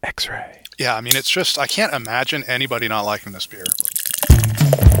X-Ray. Yeah, I mean, it's just, I can't imagine anybody not liking this beer.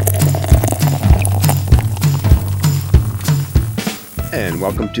 And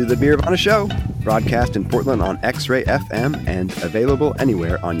welcome to the Beervana Show, broadcast in Portland on X-Ray FM and available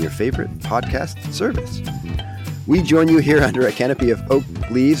anywhere on your favorite podcast service. We join you here under a canopy of oak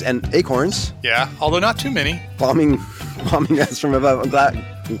leaves and acorns. Yeah, although not too many. Bombing us from above.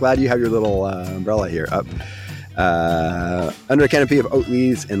 I'm glad you have your little umbrella here up. Under a canopy of oak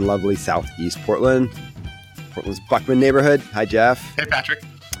leaves in lovely southeast Portland's Buckman neighborhood. Hi, Jeff. Hey, Patrick.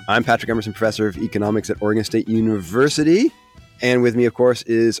 I'm Patrick Emerson, professor of economics at Oregon State University. And with me, of course,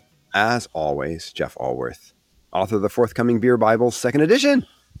 is, as always, Jeff Allworth, author of the forthcoming Beer Bible, second edition.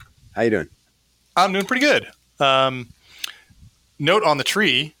 How you doing? I'm doing pretty good. Note on the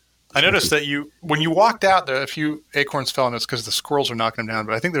tree, I noticed that when you walked out, a few acorns fell, and it's because the squirrels are knocking them down.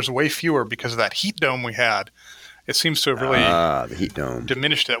 But I think there's way fewer because of that heat dome we had. It seems to have really the heat dome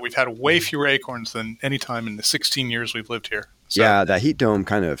diminished it. We've had way fewer acorns than any time in the 16 years we've lived here. So, yeah, that heat dome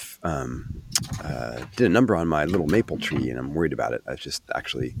kind of did a number on my little maple tree, and I'm worried about it. I just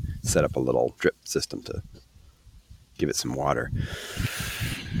actually set up a little drip system to give it some water.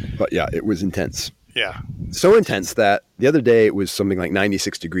 But yeah, it was intense. Yeah. So intense that the other day it was something like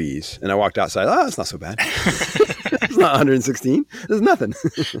 96 degrees, and I walked outside. Oh, it's not so bad. It's not 116. There's nothing.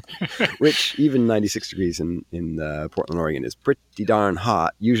 Which even 96 degrees in Portland, Oregon is pretty darn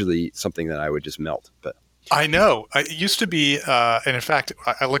hot. Usually something that I would just melt. But I know. It used to be, and in fact,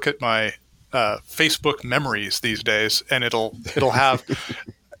 I look at my Facebook memories these days, and it'll have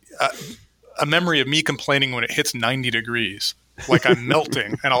a memory of me complaining when it hits 90 degrees. Like I'm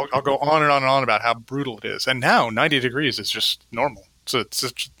melting, and I'll go on and on and on about how brutal it is. And now 90 degrees is just normal. So that's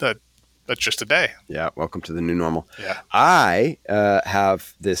just a day. Yeah, welcome to the new normal. Yeah. I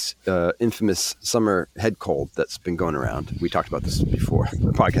have this infamous summer head cold that's been going around. We talked about this before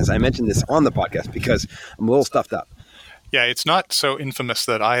the podcast. I mentioned this on the podcast because I'm a little stuffed up. Yeah, it's not so infamous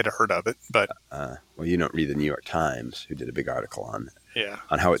that I had heard of it, but well, you don't read the New York Times, who did a big article on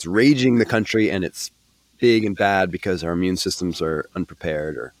how it's raging the country, and it's big and bad because our immune systems are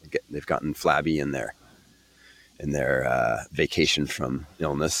unprepared, or they've gotten flabby in their vacation from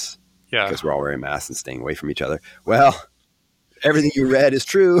illness. Yeah, because we're all wearing masks and staying away from each other. Well, everything you read is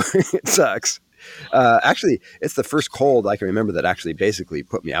true. It sucks. Actually, it's the first cold I can remember that actually basically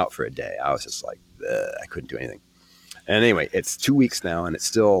put me out for a day. I was just like, I couldn't do anything. And anyway, it's 2 weeks now, and it's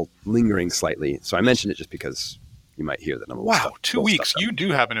still lingering slightly. So I mentioned it just because you might hear that I'm a little stuff, 2 weeks.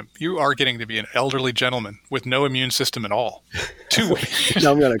 You are getting to be an elderly gentleman with no immune system at all. 2 weeks.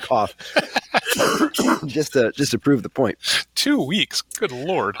 Now I'm going to cough just to prove the point. 2 weeks. Good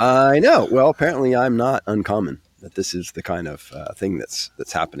Lord. I know. Well, apparently I'm not uncommon. That this is the kind of thing that's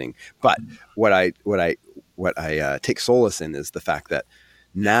happening. But what I take solace in is the fact that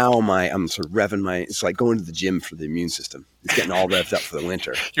now I'm sort of revving it's like going to the gym for the immune system. It's getting all revved up for the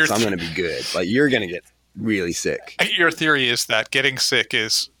winter. So I'm going to be good. Like you're going to get really sick. Your theory is that getting sick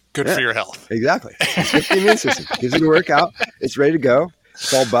is good for your health. Exactly. It's good for the immune system. Gives you a workout. It's ready to go.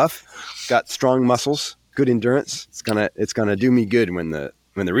 It's all buff. Got strong muscles, good endurance. It's gonna do me good when the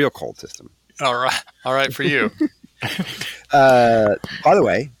real cold system. All right for you. By the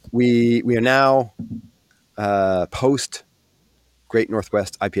way, we are now post Great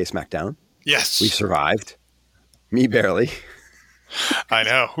Northwest IPA Smackdown. Yes, we survived. Me barely. I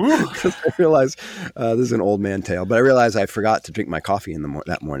know. I realized this is an old man tale, but I realized I forgot to drink my coffee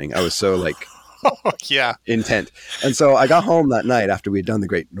that morning. I was so intent. And so I got home that night after we had done the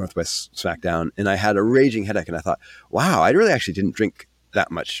Great Northwest Smackdown, and I had a raging headache, and I thought, wow, I really actually didn't drink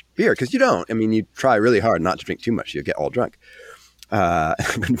that much beer, because you don't. I mean, you try really hard not to drink too much. You'll get all drunk. I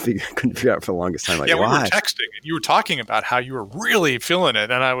couldn't figure out for the longest time. Why? We were texting, and you were talking about how you were really feeling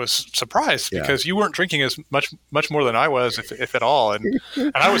it, and I was surprised because you weren't drinking as much more than I was, if at all, and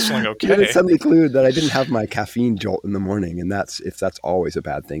I was feeling okay. It suddenly clued that I didn't have my caffeine jolt in the morning, and that's always a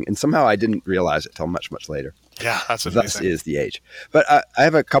bad thing. And somehow I didn't realize it till much later. Yeah, that's amazing. Thus is the age. But I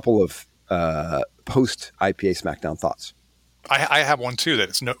have a couple of post IPA Smackdown thoughts. I have one too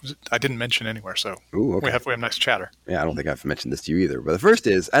I didn't mention anywhere, so Ooh, okay. we have nice chatter. Yeah, I don't think I've mentioned this to you either. But the first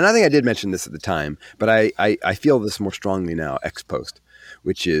is, and I think I did mention this at the time, but I feel this more strongly now ex post,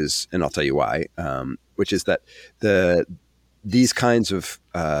 which is, and I'll tell you why, which is that these kinds of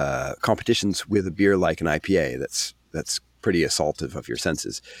competitions with a beer like an IPA that's pretty assaultive of your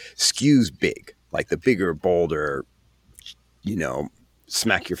senses skews big, like the bigger, bolder,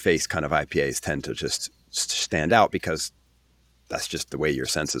 smack your face kind of IPAs tend to just stand out because that's just the way your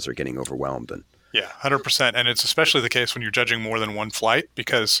senses are getting overwhelmed. And Yeah, 100%. And it's especially the case when you're judging more than one flight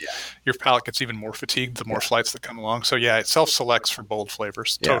because your palate gets even more fatigued the more flights that come along. So yeah, it self-selects for bold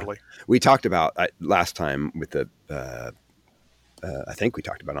flavors. Totally. We talked about last time with the, I think we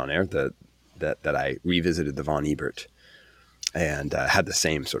talked about on air that I revisited the Von Ebert and had the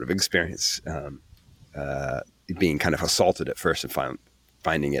same sort of experience, being kind of assaulted at first and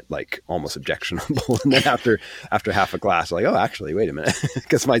finding it like almost objectionable. And then after half a glass, like, oh, actually, wait a minute,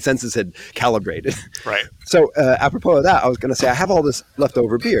 because my senses had calibrated. Right. So apropos of that, I was going to say I have all this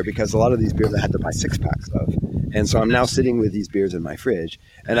leftover beer because a lot of these beers I had to buy 6-packs of. And so I'm now sitting with these beers in my fridge.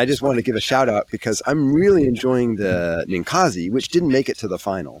 And I just wanted to give a shout out because I'm really enjoying the Ninkasi, which didn't make it to the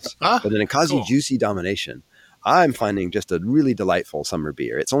finals. But the Ninkasi Juicy Domination, I'm finding just a really delightful summer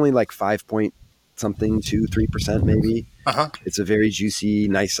beer. It's only like 5.3% maybe. It's a very juicy,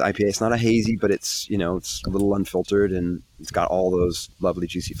 nice IPA. It's not a hazy, but it's, it's a little unfiltered and it's got all those lovely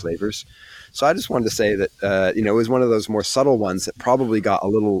juicy flavors. So I just wanted to say that, it was one of those more subtle ones that probably got a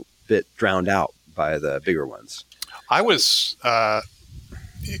little bit drowned out by the bigger ones. I went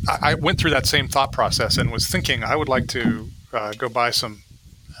through that same thought process and was thinking I would like to go buy some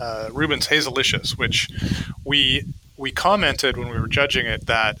Reuben's Hazelicious, which we commented when we were judging it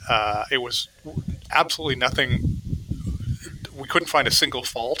that it was absolutely nothing. We couldn't find a single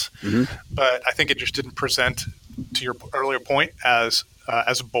fault, but I think it just didn't present, to your earlier point, as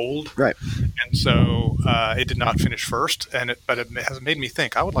bold, right? And so it did not finish first. But it has made me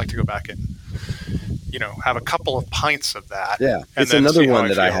think I would like to go back and have a couple of pints of that. Yeah, it's another one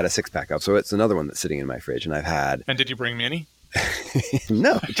that I had a 6-pack of, so it's another one that's sitting in my fridge, and I've had. And did you bring me any?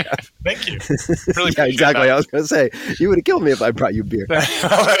 No, Jeff. Thank you. Really yeah, exactly. That. I was going to say you would have killed me if I brought you beer.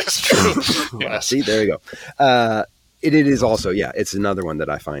 That is true. Yes. See, there you go. It is also, it's another one that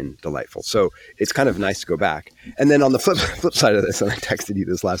I find delightful. So it's kind of nice to go back. And then on the flip side of this, and I texted you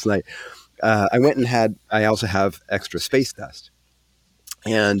this last night, I also have extra Space Dust.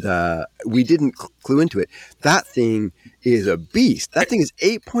 And we didn't clue into it. That thing is a beast. That thing is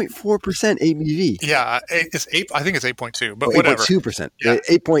 8.4% ABV. Yeah, it's 8. I think it's 8.2, but whatever. 8.2%. Yeah.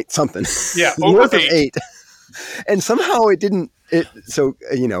 8 point something. Yeah, north of 8. And somehow it didn't. So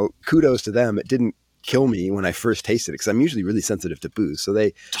kudos to them. It didn't kill me when I first tasted it because I'm usually really sensitive to booze. So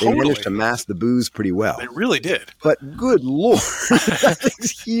they managed to mask the booze pretty well. They really did. But good Lord, that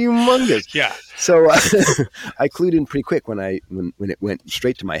thing's humongous. Yeah. So I clued in pretty quick when it went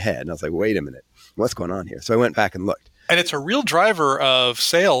straight to my head, and I was like, wait a minute, what's going on here? So I went back and looked. And it's a real driver of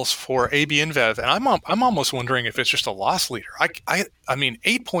sales for AB InBev, and I'm almost wondering if it's just a loss leader. I mean,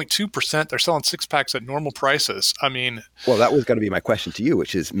 8.2%. They're selling 6-packs at normal prices. I mean, well, that was going to be my question to you,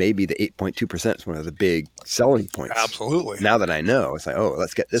 which is maybe the 8.2% is one of the big selling points. Absolutely. Now that I know, it's like, oh,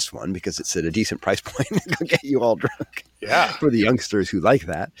 let's get this one because it's at a decent price point and it'll get you all drunk. Yeah, for the youngsters who like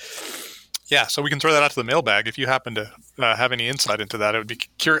that. Yeah, so we can throw that out to the mailbag. If you happen to have any insight into that,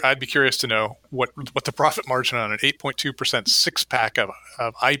 I'd be curious to know what the profit margin on an 8.2% 6-pack of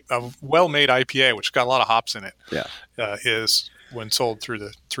well-made IPA, which got a lot of hops in it, is when sold through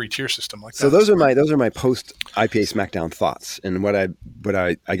the 3-tier system like that. So those are my post IPA Smackdown thoughts, and what I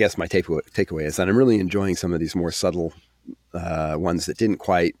guess my takeaway is that I'm really enjoying some of these more subtle ones that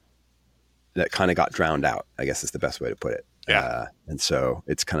kind of got drowned out, I guess is the best way to put it. Yeah. And so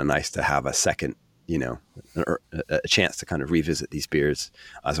it's kind of nice to have a second, a chance to kind of revisit these beers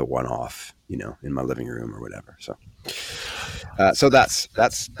as a one-off, in my living room or whatever. So that's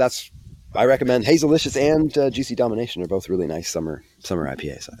I recommend Hazelicious and Juicy Domination are both really nice summer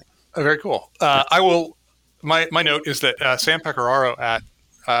IPAs, I think. Very cool. I will. My note is that Sam Pecoraro at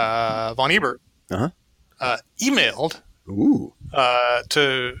Von Ebert emailed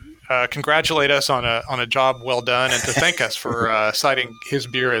to congratulate us on a job well done and to thank us for citing his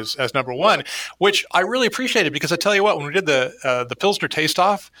beer as number one, which I really appreciated because I tell you what, when we did the Pilsner Taste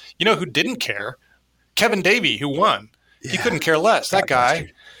Off, who didn't care? Kevin Davey, who won. Yeah. He couldn't care less. That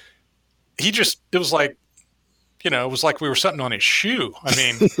guy, it was like, it was like we were sitting on his shoe. I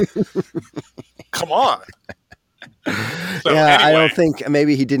mean, come on. So, yeah, anyway, I don't think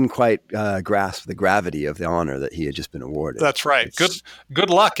maybe he didn't quite grasp the gravity of the honor that he had just been awarded. That's right. Good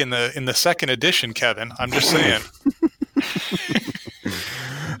luck in the second edition, Kevin. I'm just saying.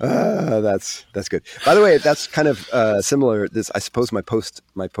 That's good. By the way, that's kind of similar. I suppose my post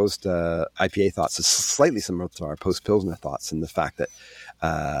IPA thoughts is slightly similar to our post Pilsner thoughts, and the fact that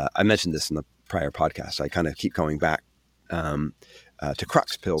I mentioned this in the prior podcast. I kind of keep going back. To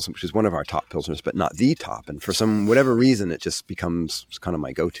Crux Pils, which is one of our top Pilsners, but not the top. And for whatever reason, it just becomes kind of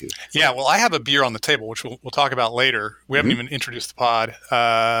my go-to. Yeah, well, I have a beer on the table, which we'll talk about later. We haven't even introduced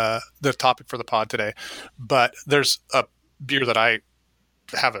the topic for the pod today. But there's a beer that I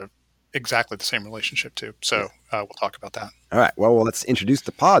have a exactly the same relationship to. So we'll talk about that. All right. Well, let's introduce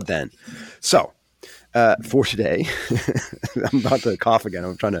the pod then. So for today, I'm about to cough again.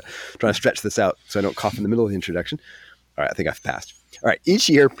 I'm trying to stretch this out so I don't cough in the middle of the introduction. All right. I think I've passed. All right. Each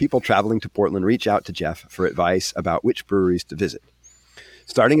year, people traveling to Portland reach out to Jeff for advice about which breweries to visit.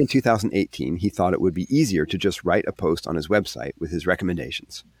 Starting in 2018, he thought it would be easier to just write a post on his website with his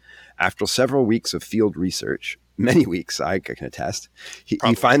recommendations. After several weeks of field research, many weeks, I can attest, he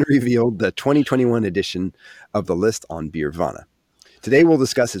finally revealed the 2021 edition of the list on Beervana. Today, we'll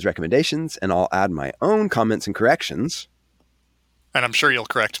discuss his recommendations, and I'll add my own comments and corrections. And I'm sure you'll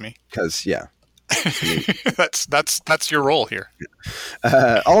correct me. Because, yeah. That's your role here.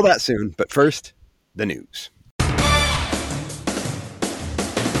 All that soon, but first, the news.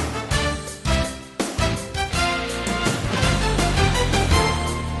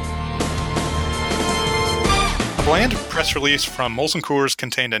 A bland press release from Molson Coors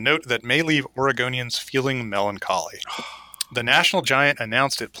contained a note that may leave Oregonians feeling melancholy. The national giant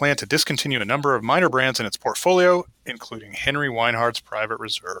announced it planned to discontinue a number of minor brands in its portfolio, including Henry Weinhard's Private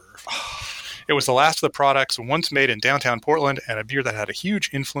Reserve. It was the last of the products once made in downtown Portland and a beer that had a huge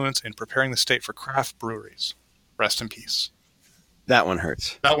influence in preparing the state for craft breweries. Rest in peace. That one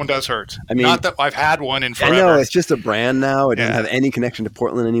hurts. That one does hurt. I mean, not that I've had one in forever. I know, it's just a brand now. It doesn't have any connection to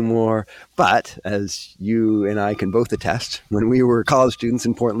Portland anymore. But as you and I can both attest, when we were college students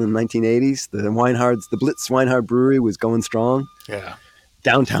in Portland in the 1980s, the Blitz Weinhard Brewery was going strong. Yeah.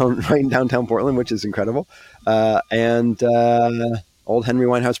 Right in downtown Portland, which is incredible. Old Henry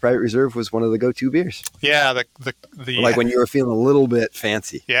Weinhard's Private Reserve was one of the go-to beers. Yeah, the like when you were feeling a little bit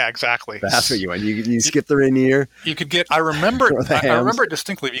fancy. Yeah, exactly. That's what you want. You skip the Rainier. You could get. I remember it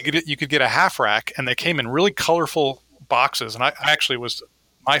distinctly. You could get a half rack, and they came in really colorful boxes. And I actually was.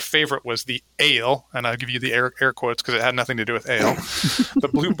 My favorite was the ale, and I'll give you the air quotes because it had nothing to do with ale. The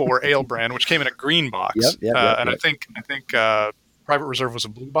Blue Boar Ale brand, which came in a green box. Yep. I think Private Reserve was a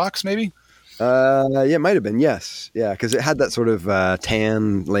blue box, maybe. Yeah, it might have been. Yes. Yeah. Cause it had that sort of,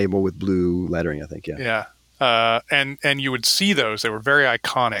 tan label with blue lettering, I think. Yeah. Yeah. And you would see those, they were very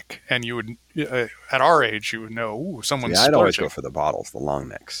iconic, and you would, at our age, you would know, ooh, someone's I'd always go for the bottles, the long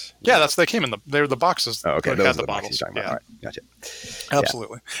necks. Yeah. They came in they were the boxes. Oh, okay. Those had are the bottles. Boxes you're talking about. Yeah. All right. Gotcha.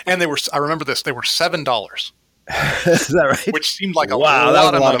 Absolutely. Yeah. And I remember this, they were $7. Is that right? Which seemed like a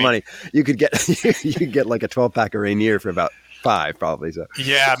lot of money. You could get like a 12-pack of Rainier for about $5, probably. So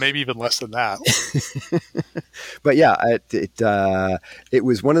yeah, maybe even less than that. But yeah, it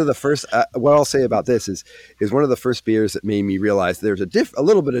was one of the first. What I'll say about this is one of the first beers that made me realize there's a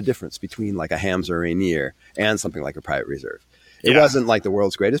little bit of difference between like a Hamm's or Rainier and something like a Private Reserve. It wasn't like the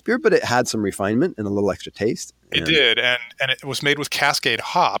world's greatest beer, but it had some refinement and a little extra taste. It did, and it was made with Cascade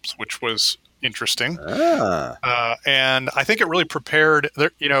hops, which was interesting. And I think it really prepared.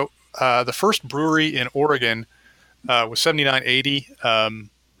 The first brewery in Oregon was 7980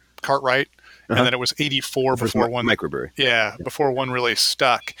 Cartwright, and then it was 84 before one microbrewery. Yeah, before one really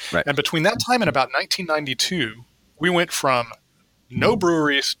stuck. Right. And between that time and about 1992, we went from no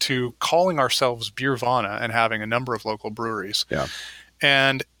breweries to calling ourselves Beervana and having a number of local breweries. Yeah.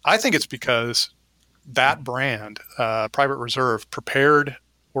 And I think it's because that brand, Private Reserve, prepared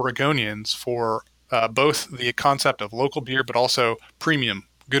Oregonians for both the concept of local beer, but also premium,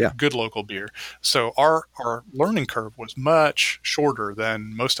 good local beer. So our learning curve was much shorter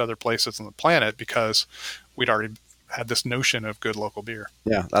than most other places on the planet because we'd already had this notion of good local beer.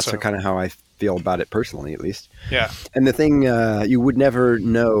 Yeah, that's kind of how I feel about it personally, at least. Yeah. And the thing you would never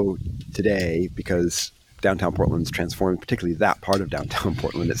know today because downtown Portland's transformed, particularly that part of downtown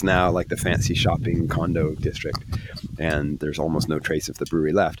Portland. It's now like the fancy shopping condo district, and there's almost no trace of the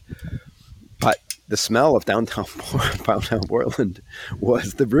brewery left. But the smell of downtown Portland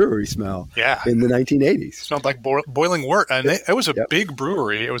was the brewery smell in the 1980s. It smelled like boiling wort. And it was a big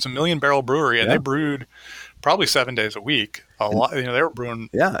brewery. It was a 1 million barrel brewery, and they brewed probably 7 days a week. A lot, they were brewing.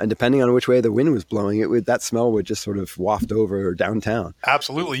 Yeah, and depending on which way the wind was blowing, that smell would just sort of waft over downtown.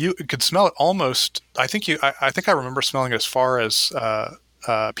 Absolutely, you could smell it almost. I think I remember smelling it as far as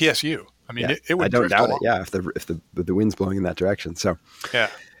PSU. I mean, it would. I don't doubt it. Yeah, if the wind's blowing in that direction. So yeah.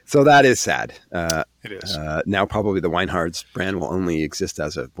 So that is sad. It is. Now probably the Weinhard's brand will only exist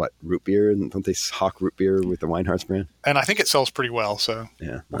as a root beer, and don't they hawk root beer with the Weinhard's brand? And I think it sells pretty well. So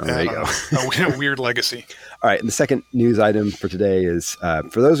yeah, well, there you go. A weird legacy. All right, and the second news item for today is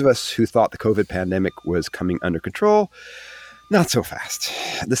for those of us who thought the COVID pandemic was coming under control, not so fast.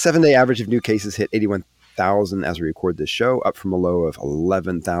 The 7-day average of new cases hit 81,000 as we record this show, up from a low of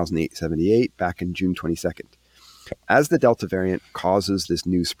 11,878 back in June 22nd. As the Delta variant causes this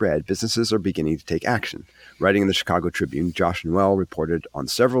new spread, businesses are beginning to take action. Writing in the Chicago Tribune, Josh Noel reported on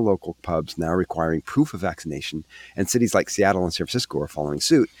several local pubs now requiring proof of vaccination, and cities like Seattle and San Francisco are following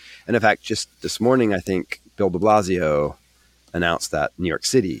suit. And in fact, just this morning, I think Bill de Blasio announced that New York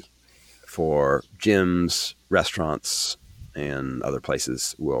City, for gyms, restaurants, and other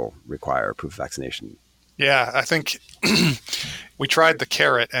places, will require proof of vaccination. Yeah, I think we tried the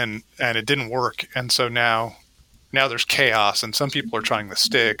carrot and it didn't work. And so now there's chaos, and some people are trying the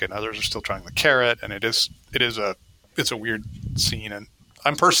stick and others are still trying the carrot. And it's a weird scene. And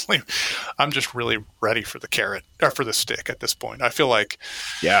I'm just really ready for the carrot or for the stick at this point. I feel like,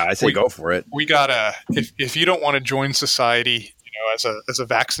 yeah, I say go for it. We gotta, if you don't want to join society, as a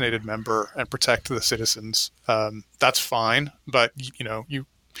vaccinated member and protect the citizens, that's fine. But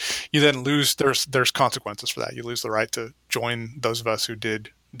you then lose. There's consequences for that. You lose the right to join those of us who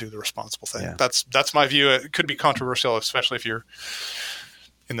did do the responsible thing. Yeah. That's my view. It could be controversial, especially if you're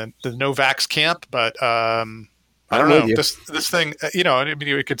in the no vax camp. But I don't know. This thing,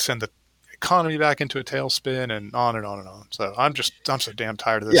 it could send the economy back into a tailspin and on and on and on. So I'm so damn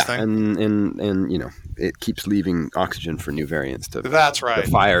tired of this thing. And it keeps leaving oxygen for new variants to. That's right.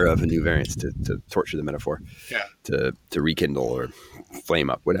 The fire of a new variants to torture the metaphor. Yeah. To rekindle or flame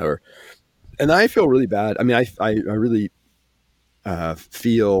up, whatever. And I feel really bad. I mean, I really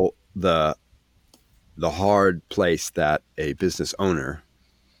feel the hard place that a business owner,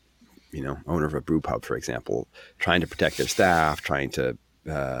 owner of a brew pub, for example, trying to protect their staff, trying to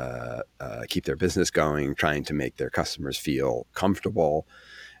keep their business going, trying to make their customers feel comfortable,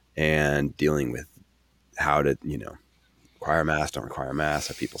 and dealing with how to, require a mask, don't require a mask,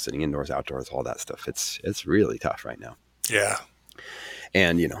 have people sitting indoors, outdoors, all that stuff. It's really tough right now. Yeah.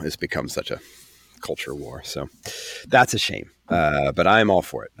 And, it's become such a culture war. So that's a shame. But I'm all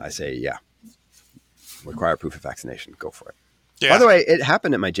for it. I say, yeah, require proof of vaccination. Go for it. Yeah. By the way, it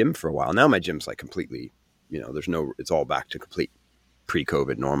happened at my gym for a while. Now my gym's like completely, it's all back to complete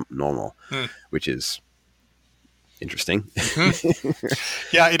pre-COVID normal, which is interesting.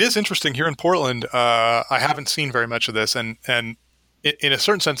 Yeah, it is interesting here in Portland. I haven't seen very much of this, and in a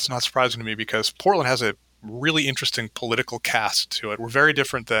certain sense, it's not surprising to me because Portland has a really interesting political cast to it. We're very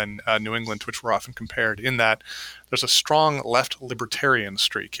different than New England, to which we're often compared, in that there's a strong left libertarian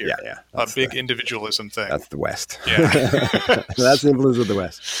streak here. Yeah. A big individualism thing. That's the West. Yeah. That's the influence of the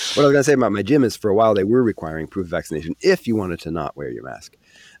West. What I was going to say about my gym is, for a while, they were requiring proof of vaccination if you wanted to not wear your mask.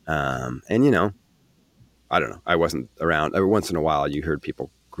 And, I don't know. I wasn't around. Every once in a while, you heard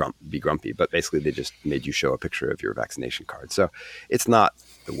people be grumpy, but basically they just made you show a picture of your vaccination card. So it's not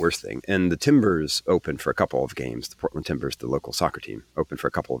the worst thing. And the Timbers opened for a couple of games. The Portland Timbers, the local soccer team, opened for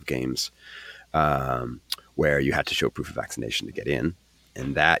a couple of games where you had to show proof of vaccination to get in.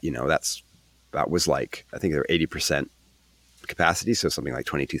 And that, that was like, I think they were 80% capacity. So something like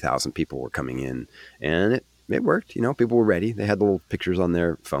 22,000 people were coming in, and it worked. People were ready. They had little pictures on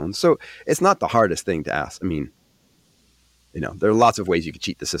their phones. So it's not the hardest thing to ask. I mean, there are lots of ways you could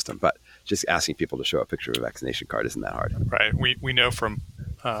cheat the system, but just asking people to show a picture of a vaccination card isn't that hard. Right. We know from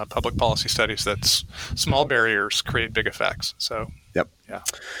public policy studies that small barriers create big effects. So, yep. Yeah.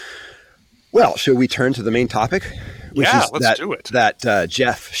 Well, shall we turn to the main topic? Let's do it. That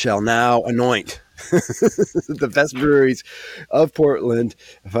Jeff shall now anoint the best breweries of Portland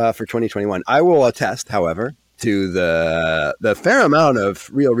for 2021. I will attest, however, to the fair amount of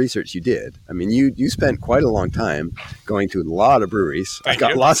real research you did. I mean, you spent quite a long time going to a lot of breweries. I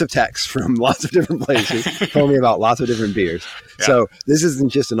got lots of texts from lots of different places telling me about lots of different beers. Yeah. So this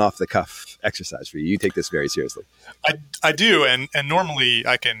isn't just an off-the-cuff exercise for you. You take this very seriously. I do, and normally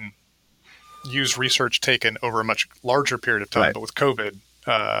I can use research taken over a much larger period of time. Right. But with COVID,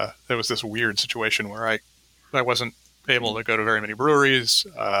 there was this weird situation where I wasn't able to go to very many breweries,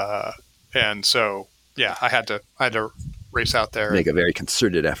 and so. Yeah, I had to race out there. Make a very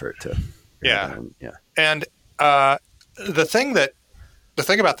concerted effort to. Yeah. And the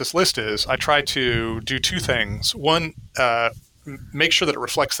thing about this list is I try to do two things. One, make sure that it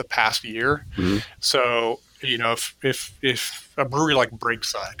reflects the past year. Mm-hmm. So, if a brewery like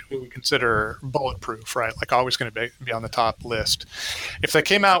Breakside, who we consider bulletproof, right? Like always going to be on the top list. If they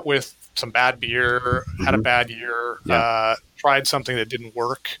came out with some bad beer, had a bad year, tried something that didn't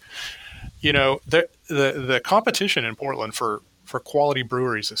work, the competition in Portland for quality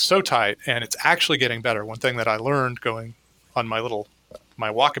breweries is so tight, and it's actually getting better. One thing that I learned going on my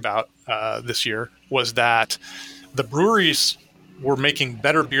walkabout this year was that the breweries were making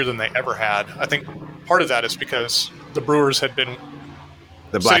better beer than they ever had. I think part of that is because the brewers had been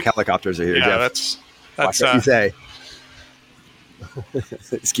the black helicopters are here. Yeah, Jeff. that's watch what you say.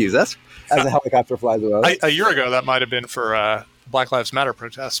 Excuse us, as a helicopter flies above. A year ago, that might have been for Black Lives Matter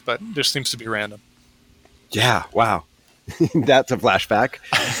protests, but this seems to be random. Yeah, wow. That's a flashback.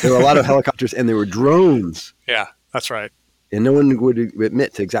 There were a lot of helicopters, and there were drones. Yeah, that's right. And no one would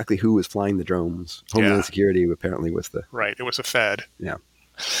admit to exactly who was flying the drones. Homeland Security apparently was the... Right, it was a Fed. Yeah.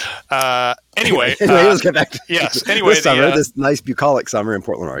 Anyway, let's get back to Anyway, this nice bucolic summer in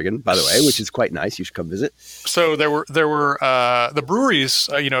Portland, Oregon, by the way, which is quite nice. You should come visit. So there were the breweries.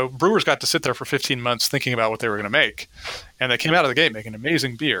 Brewers got to sit there for 15 months thinking about what they were going to make, and they came out of the gate making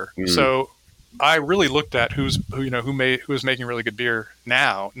amazing beer. Mm. So I really looked at who was making really good beer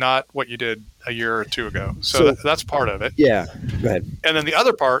now, not what you did a year or two ago. So that's part of it. Yeah, go ahead. And then the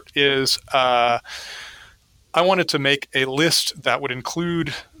other part is I wanted to make a list that would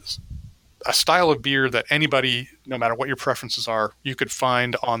include a style of beer that anybody, no matter what your preferences are, you could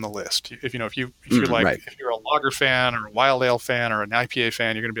find on the list. If you're a lager fan or a wild ale fan or an IPA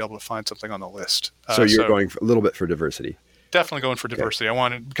fan, you're going to be able to find something on the list. So you're going a little bit for diversity. Definitely going for diversity. Okay. I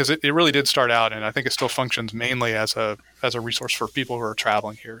wanted, because it really did start out, and I think it still functions mainly as a resource for people who are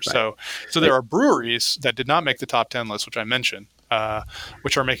traveling here. Right. So there are breweries that did not make the top 10 list, which I mentioned,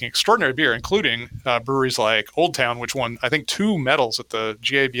 which are making extraordinary beer, including breweries like Old Town, which won, I think, 2 medals at the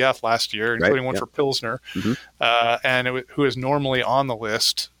GABF last year, including one for Pilsner, and who is normally on the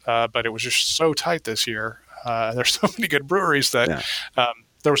list, but it was just so tight this year. There's so many good breweries that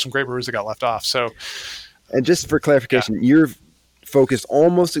there were some great breweries that got left off. So. And just for clarification, you're focused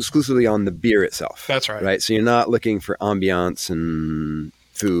almost exclusively on the beer itself. That's right. Right. So you're not looking for ambiance and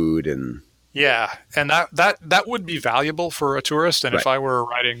food and. Yeah, and that would be valuable for a tourist. And if I were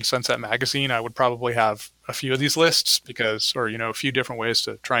writing Sunset Magazine, I would probably have a few of these lists or a few different ways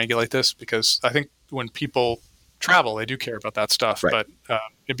to triangulate this, because I think when people travel, they do care about that stuff. Right. But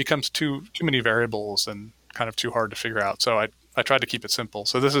it becomes too many variables and kind of too hard to figure out. So I tried to keep it simple.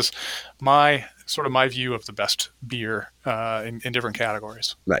 So this is my view of the best beer in different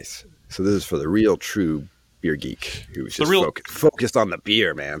categories. Nice. So this is for the real true beer geek who's just focused on the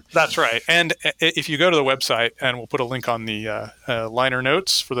beer, man. That's right. And if you go to the website, and we'll put a link on the liner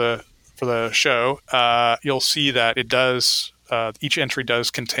notes for the show, you'll see that it does. Each entry does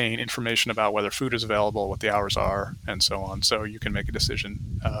contain information about whether food is available, what the hours are, and so on. So you can make a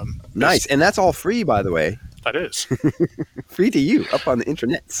decision. Nice. And that's all free, by the way. That is. Free to you, up on the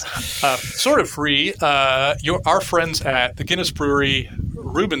internet. Sort of free. Our friends at the Guinness Brewery,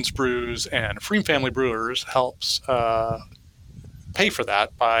 Reuben's Brews, and Freem Family Brewers helps pay for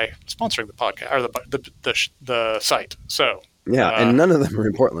that by sponsoring the podcast or the site. So and none of them are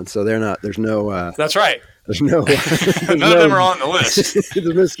in Portland, so they're not. There's no. That's right. There's no. None of them are on the list. There's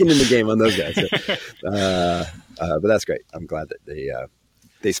no skin in the game on those guys. So, but that's great. I'm glad that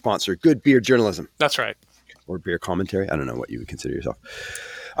they sponsor good beer journalism. That's right. Or beer commentary. I don't know what you would consider yourself.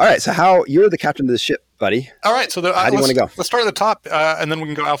 All right. So you're the captain of this ship, buddy. All right. So how do you want to go? Let's start at the top, and then we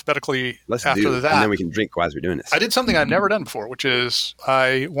can go alphabetically after that. And then we can drink as we're doing this. I did something I've never done before, which is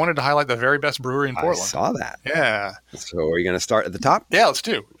I wanted to highlight the very best brewery in Portland. I saw that. Yeah. So are you going to start at the top? Yeah, let's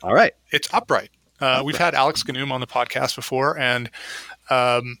do. All right. It's Upright. We've had Alex Ganoum on the podcast before, and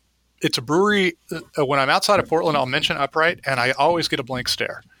it's a brewery. When I'm outside of Portland, I'll mention Upright, and I always get a blank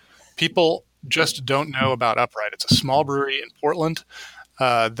stare. People just don't know about Upright. It's a small brewery in Portland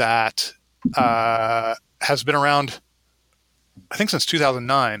that has been around, I think, since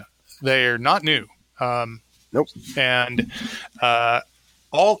 2009. They're not new. Nope. And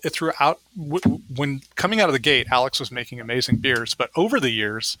all throughout, when coming out of the gate, Alex was making amazing beers. But over the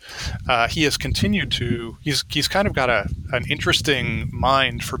years, he has continued to. He's kind of got an interesting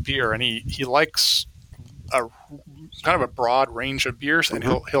mind for beer, and he likes a kind of a broad range of beers, and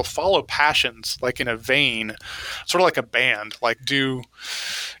he'll follow passions like in a vein, sort of like a band, like do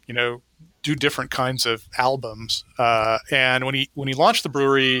different kinds of albums. And when he launched the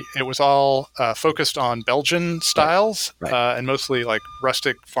brewery, it was all focused on Belgian styles, and mostly like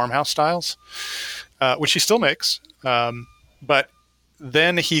rustic farmhouse styles, which he still makes. But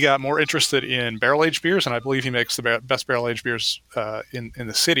then he got more interested in barrel-aged beers, and I believe he makes the best barrel-aged beers in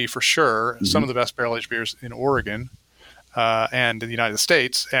the city for sure. Mm-hmm. Some of the best barrel-aged beers in Oregon and in the United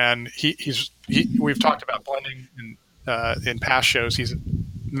States. And we've talked about blending in past shows. He's a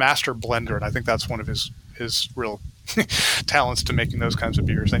master blender, and I think that's one of his real talents to making those kinds of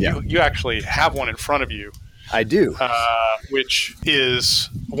beers. And you actually have one in front of you. I do. Which is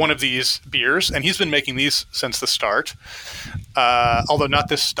one of these beers, and he's been making these since the start, although not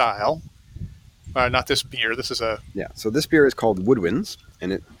this style, not this beer. This is a... Yeah, so this beer is called Woodwinds,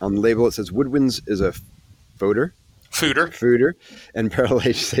 and on the label it says Woodwinds is a Fooder, and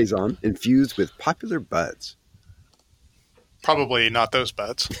barrel-aged saison infused with popular buds. Probably not those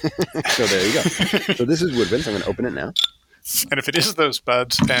buds. So there you go. So this is Woodwin. So I'm going to open it now. And if it is those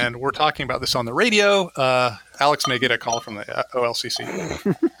buds, and we're talking about this on the radio, Alex may get a call from the OLCC.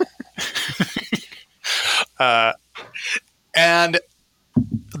 And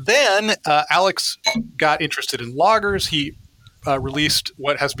then Alex got interested in lagers. He released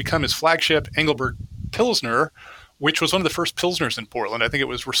what has become his flagship, Engelberg Pilsner, which was one of the first Pilsners in Portland. I think it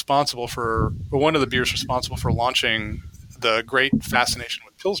was one of the beers responsible for launching the great fascination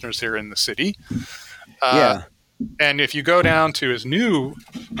with Pilsners here in the city. And if you go down to his new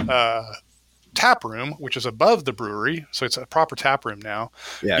tap room, which is above the brewery, so it's a proper tap room now.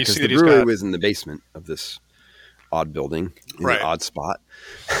 Yeah, because the brewery was in the basement of this odd building, in an odd spot.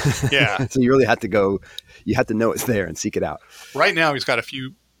 Yeah. So you really had to go, you had to know it's there and seek it out. Right now he's got a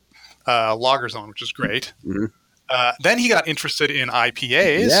few lagers on, which is great. Mm-hmm. Then he got interested in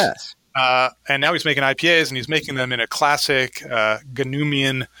IPAs. Yes. And now he's making IPAs, and he's making them in a classic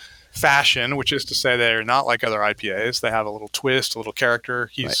Gnumian fashion, which is to say they're not like other IPAs. They have a little twist, a little character.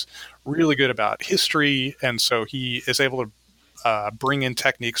 He's really good about history, and so he is able to bring in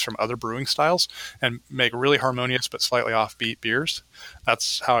techniques from other brewing styles and make really harmonious but slightly offbeat beers.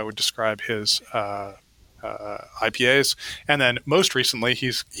 That's how I would describe his IPAs. And then most recently,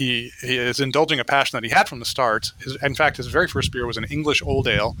 he is indulging a passion that he had from the start. In fact, his very first beer was an English old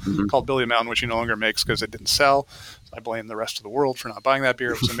ale called Billy Mountain, which he no longer makes because it didn't sell. So I blame the rest of the world for not buying that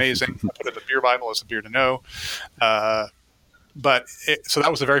beer. It was amazing. I put it in the beer Bible as a beer to know. So that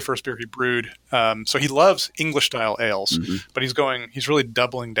was the very first beer he brewed. So he loves English style ales, but he's really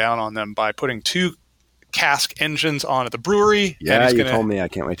doubling down on them by putting 2 cask engines on at the brewery. Yeah, you told me. I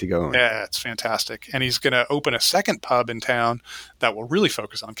can't wait to go. Yeah, it's fantastic. And he's going to open a second pub in town that will really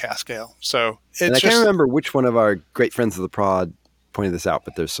focus on cask ale. So I can't remember which one of our great friends of the prod pointed this out,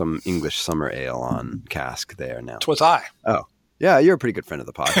 but there's some English summer ale on cask there now. 'Twas I. Oh, yeah, you're a pretty good friend of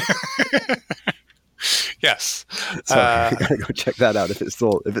the pod. Yes. So I gotta go check that out if it's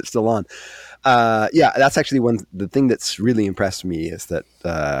still on. Yeah, that's actually the thing that's really impressed me is that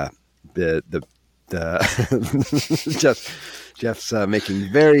Jeff's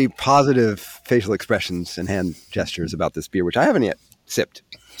making very positive facial expressions and hand gestures about this beer, which I haven't yet sipped.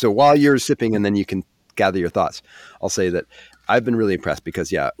 So while you're sipping and then you can gather your thoughts, I'll say that I've been really impressed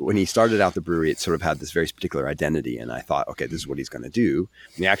because, when he started out the brewery, it sort of had this very particular identity. And I thought, okay, this is what he's going to do.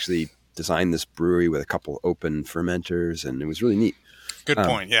 And he actually designed this brewery with a couple open fermenters, and it was really neat. Good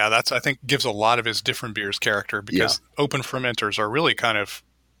point. Yeah, that's, I think, gives a lot of his different beers character because open fermenters are really kind of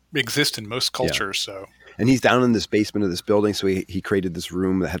exist in most cultures. Yeah. So, and he's down in this basement of this building, so he created this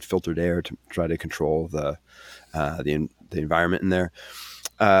room that had filtered air to try to control the environment in there.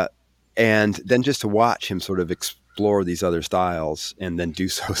 And then just to watch him sort of explore these other styles and then do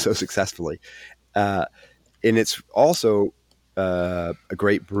so successfully. And it's also a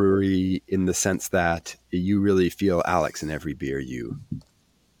great brewery in the sense that you really feel Alex in every beer you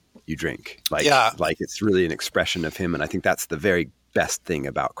drink. Like it's really an expression of him. And I think that's the very best thing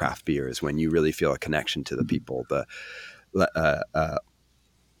about craft beer is when you really feel a connection to the people, the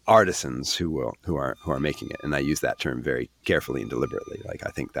artisans who are making it. And I use that term very carefully and deliberately. Like, I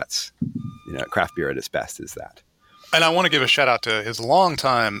think that's, craft beer at its best is that. And I want to give a shout out to his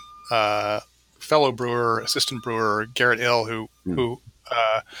longtime fellow brewer, assistant brewer, Garrett Ill, who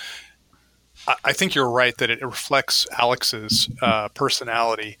I think you're right that it reflects Alex's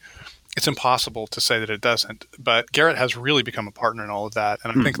personality. It's impossible to say that it doesn't, but Garrett has really become a partner in all of that.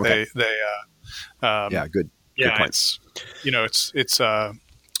 And I think good points. It's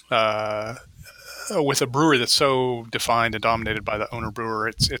with a brewery that's so defined and dominated by the owner brewer,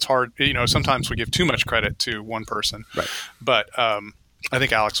 it's hard. Sometimes we give too much credit to one person, right? But I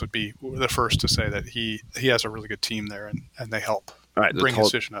think Alex would be the first to say that he has a really good team there, and they help bring his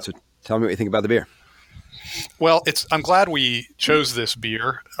vision up. So tell me what you think about the beer. Well, I'm glad we chose this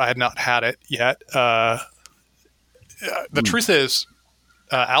beer. I had not had it yet. The truth is,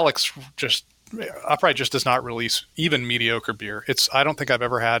 Alex Upright just does not release even mediocre beer. I don't think I've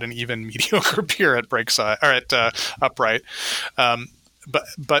ever had an even mediocre beer at Breakside or at Upright.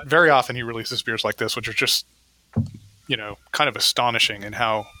 But very often he releases beers like this, which are just, kind of astonishing in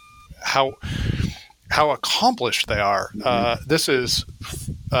how accomplished they are. This is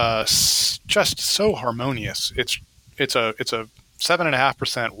just so harmonious. It's a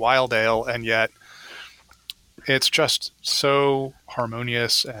 7.5% wild ale, and yet it's just so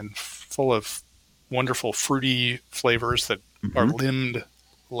harmonious and full of wonderful fruity flavors that are limned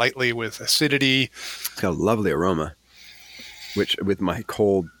lightly with acidity. It's got a lovely aroma, which with my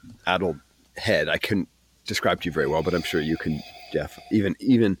cold, addled head, I couldn't describe to you very well, but I'm sure you can, Jeff.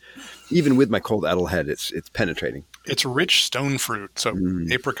 Even with my cold, addled head, it's penetrating. It's rich stone fruit, so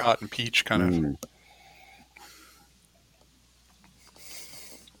apricot and peach kind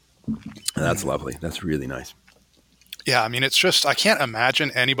of. That's lovely. That's really nice. Yeah, I mean, it's just, I can't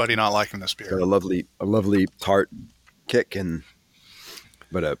imagine anybody not liking this beer. Got a lovely tart kick,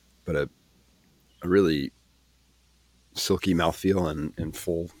 but a really silky mouthfeel and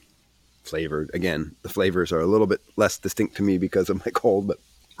full flavored. Again, the flavors are a little bit less distinct to me because of my cold, but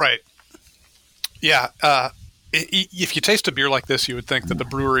right. Yeah. If you taste a beer like this, you would think that the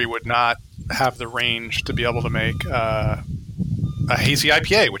brewery would not have the range to be able to make a hazy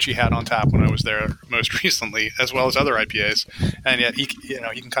IPA, which he had on tap when I was there most recently, as well as other IPAs. And yet he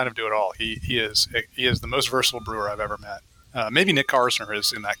can kind of do it all. He is the most versatile brewer I've ever met. Maybe Nick Karsner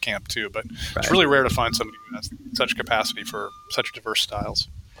is in that camp too, but It's really rare to find somebody who has such capacity for such diverse styles.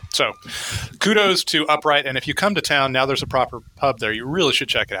 So kudos to Upright. And if you come to town, now there's a proper pub there. You really should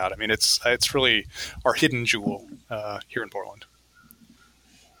check it out. I mean, it's really our hidden jewel here in Portland.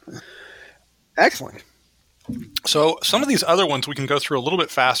 Excellent. So some of these other ones we can go through a little bit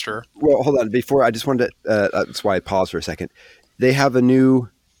faster. Well, hold on. Before, I just wanted to, that's why I paused for a second. They have a new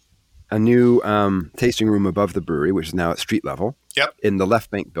tasting room above the brewery, which is now at street level. Yep. In the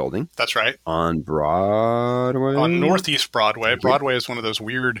Left Bank building. That's right. On Broadway? On Northeast Broadway. Broadway is one of those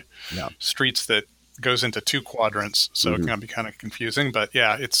weird streets that goes into two quadrants, so it can be kind of confusing. But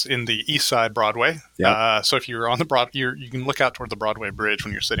yeah, it's in the east side Broadway. Yeah. So if you're on the you can look out toward the Broadway Bridge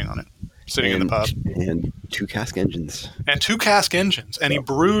when you're sitting on it, in the pub. And two cask engines. And he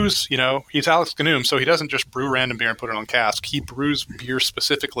brews, he's Alex Ganoom, so he doesn't just brew random beer and put it on cask. He brews beer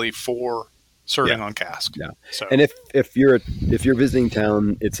specifically for serving on cask. Yeah. So. And if you're visiting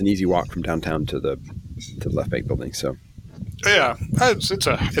town, it's an easy walk from downtown to the Left Bank building. So yeah, it's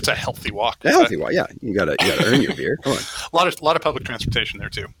a healthy walk. A healthy walk, yeah. You gotta earn your beer. Come on. A lot of public transportation there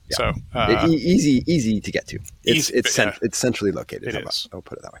too. Yeah. So easy to get to. It's centrally located. I'll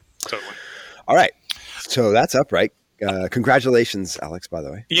put it that way. Totally. All right. So that's Upright. Congratulations, Alex, by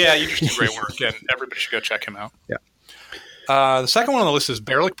the way. Yeah, you just do great work, and everybody should go check him out. Yeah. The second one on the list is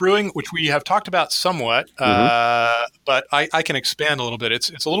Baerlich Brewing, which we have talked about somewhat, but I can expand a little bit.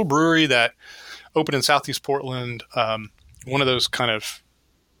 It's a little brewery that opened in Southeast Portland, one of those kind of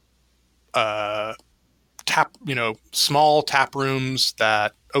small tap rooms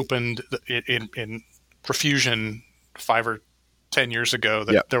that opened in profusion 5 or 10 years ago.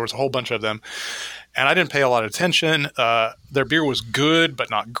 There was a whole bunch of them, and I didn't pay a lot of attention. Their beer was good, but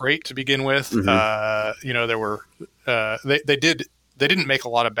not great to begin with. There were they didn't make a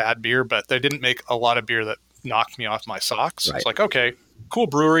lot of bad beer, but they didn't make a lot of beer that knocked me off my socks. Right. It's like, okay, cool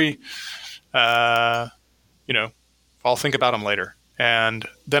brewery. I'll think about them later. And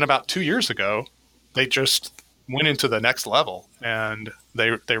then about 2 years ago, they just went into the next level, and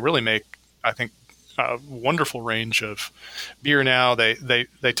they really make, I think, a wonderful range of beer now. They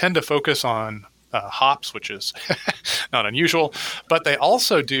tend to focus on hops, which is not unusual, but they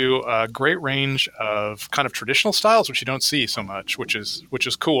also do a great range of kind of traditional styles, which you don't see so much, which is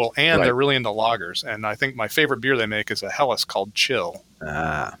cool. And they're really into lagers. And I think my favorite beer they make is a Helles called Chill.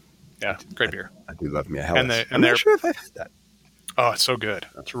 Yeah, great beer. I do love me a Helles. I'm not sure if I've had that. Oh, it's so good.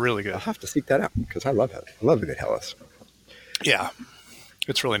 It's really good. I'll have to seek that out because I love Helles. I love a good Helles. Yeah,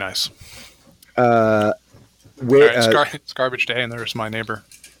 it's really nice. It's garbage day, and there's my neighbor.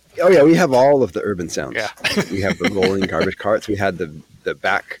 Oh yeah, we have all of the urban sounds. Yeah, we have the rolling garbage carts. We had the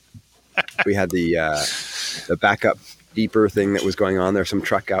back. We had the backup deeper thing that was going on. There's some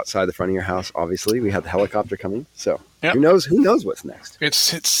truck outside the front of your house. Obviously, we had the helicopter coming. So who knows what's next? It's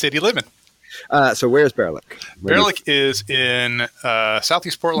city living. So where's Baerlich? Baerlich is in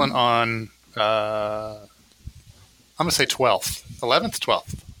Southeast Portland on I'm gonna say 12th, 11th,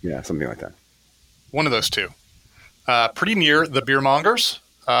 12th. Yeah, something like that. One of those two. Pretty near the Beer Mongers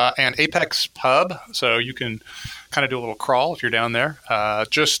and Apex Pub, so you can kind of do a little crawl if you're down there.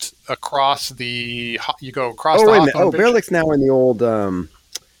 Just across you go across. Oh, wait a minute! Oh, Baerlich's now in the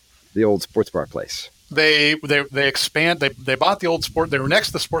old sports bar place. They expand. They bought the old sport. They were next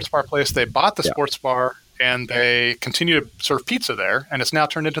to the sports bar place. They bought the sports bar, and they continue to serve pizza there. And it's now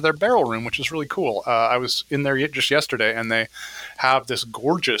turned into their barrel room, which is really cool. I was in there just yesterday, and they have this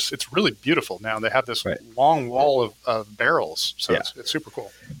gorgeous. It's really beautiful now. They have this long wall of barrels, so it's super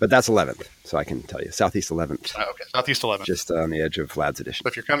cool. But that's 11th, so I can tell you, Southeast 11th. Okay, Southeast 11th, just on the edge of Ladd's Addition.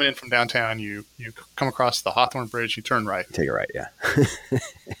 But if you're coming in from downtown, you come across the Hawthorne Bridge, you turn right. Take a right, yeah.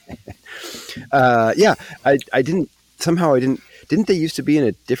 I didn't they used to be in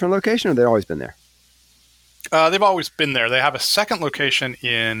a different location, or they'd always been there? They've always been there. They have a second location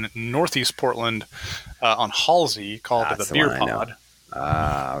in Northeast Portland on Halsey called the Beer Pod.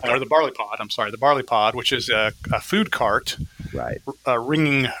 Okay. Or the Barley Pod. I'm sorry, the Barley Pod, which is a food cart, Right.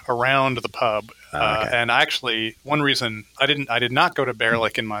 ringing around the pub. Okay. And actually, one reason I did not go to Bear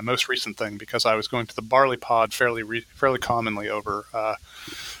Lake in my most recent thing because I was going to the Barley Pod fairly commonly over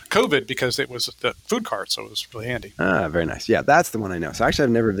COVID because it was the food cart, so it was really handy. Very nice. Yeah, that's the one I know. So actually,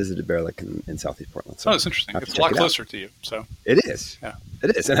 I've never visited Bear Lake in Southeast Portland. So it's interesting. It's a lot closer to you. So it is. Yeah,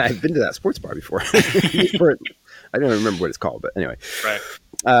 it is. And I've been to that sports bar before. I don't remember what it's called, but anyway. Right.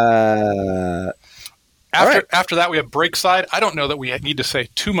 After that, we have Breakside. I don't know that we need to say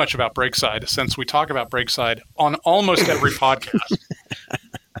too much about Breakside since we talk about Breakside on almost every podcast.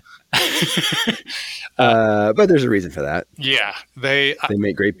 But there's a reason for that. Yeah. They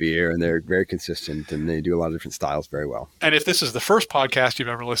make great beer, and they're very consistent, and they do a lot of different styles very well. And if this is the first podcast you've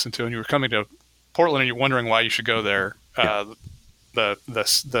ever listened to and you were coming to Portland and you're wondering why you should go there,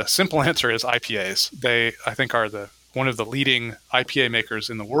 the simple answer is IPAs. They, I think, are one of the leading IPA makers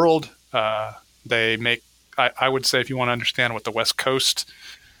in the world. They make, I would say, if you want to understand what the West Coast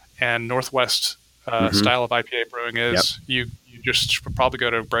and Northwest style of IPA brewing is, you just should probably go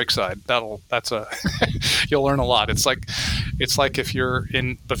to Breakside. You'll learn a lot. It's like if you're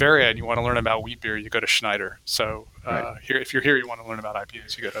in Bavaria and you want to learn about wheat beer, you go to Schneider. So if you're here, you want to learn about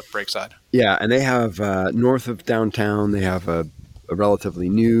IPAs, you go to Breakside. Yeah, and they have north of downtown, they have a relatively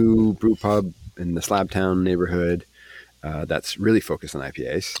new brew pub in the Slabtown neighborhood. That's really focused on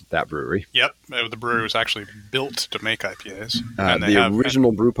IPAs, that brewery. Yep. The brewery was actually built to make IPAs. The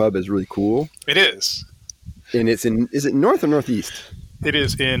original brew pub is really cool. It is. And is it north or northeast? It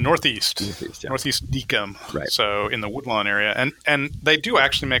is in northeast Deacom. Right. So in the Woodlawn area. And they do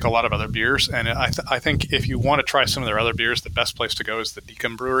actually make a lot of other beers. And I think if you want to try some of their other beers, the best place to go is the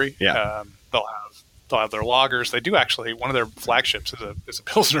Deacom Brewery. Yeah. They'll have their lagers. They do actually, one of their flagships is a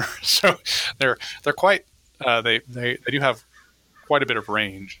Pilsner. So they're quite... They do have quite a bit of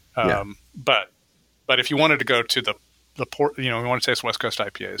range, but if you wanted to go to the port, you want to taste West Coast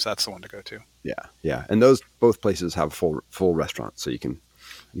IPAs, that's the one to go to. Yeah, and those both places have full restaurants, so you can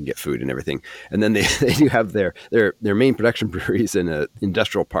get food and everything. And then they do have their main production breweries in an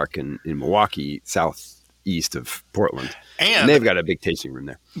industrial park in Milwaukee, southeast of Portland, and they've got a big tasting room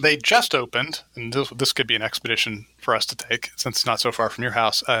there. They just opened, and this could be an expedition for us to take since it's not so far from your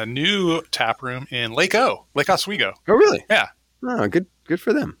house. A new tap room in Lake Oswego. Oh, really? Yeah. Oh, good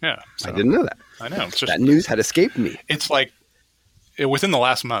for them. Yeah, so, I didn't know that. I know. That news had escaped me. It's like within the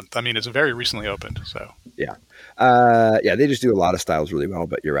last month. I mean, it's very recently opened. So yeah, they just do a lot of styles really well.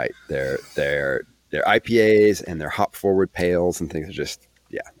 But you're right. Their IPAs and their hop forward pails and things are just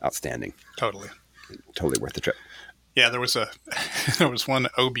outstanding. Totally Worth the trip. Yeah, there was one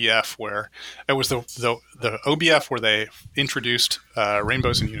OBF where it was the OBF where they introduced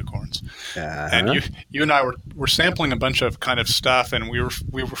rainbows and unicorns, and you and I were sampling a bunch of kind of stuff, and we were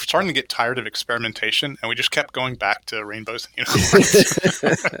starting to get tired of experimentation, and we just kept going back to rainbows and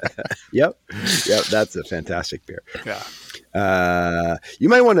unicorns. Yep, that's a fantastic beer. Yeah, you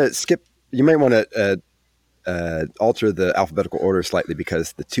might want to skip. You might want to. Alter the alphabetical order slightly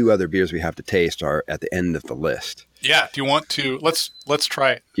because the two other beers we have to taste are at the end of the list. Yeah. Do you want to? Let's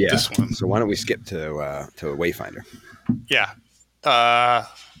try this one. So why don't we skip to Wayfinder? Yeah.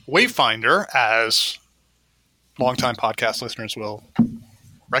 Wayfinder, as longtime podcast listeners will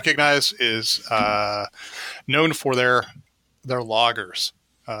recognize, is known for their lagers.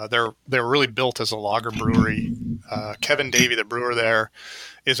 They're really built as a lager brewery. Kevin Davey, the brewer there,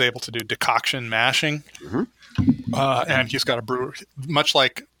 is able to do decoction mashing. Mm-hmm. And he's got a brewer, much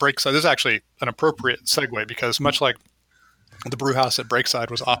like Breakside. This is actually an appropriate segue because much like the brew house at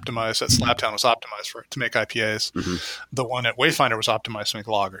Breakside was optimized, at Slabtown was optimized to make IPAs, mm-hmm. the one at Wayfinder was optimized to make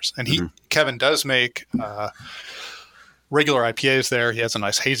lagers. And Kevin does make regular IPAs there. He has a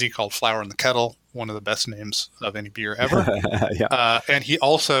nice hazy called Flower in the Kettle, one of the best names of any beer ever. And he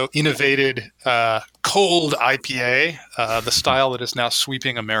also innovated cold IPA, the style that is now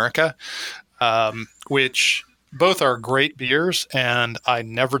sweeping America, which both are great beers, and I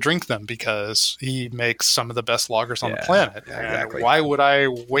never drink them because he makes some of the best lagers on the planet. Exactly. Why would I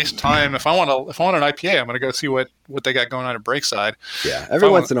waste time if I want an IPA? I'm going to go see what they got going on at Breakside. Yeah, every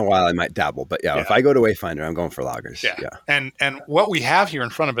once in a while I might dabble, but if I go to Wayfinder, I'm going for lagers. Yeah. And what we have here in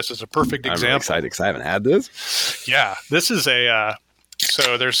front of us is a perfect example. I'm excited because I haven't had this. Yeah, this is a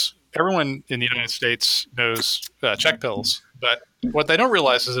so there's everyone in the United States knows Czech Pils, but what they don't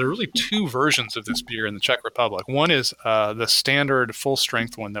realize is there are really two versions of this beer in the Czech Republic. One is the standard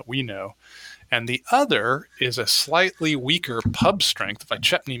full-strength one that we know, and the other is a slightly weaker pub strength. By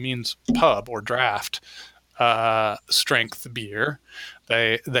Chepney means pub or draft strength beer.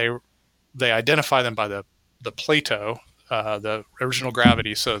 They identify them by the Plato, the original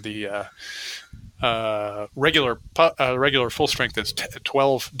gravity. So the regular full strength is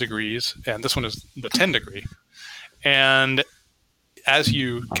 12 degrees, and this one is the 10 degree. And as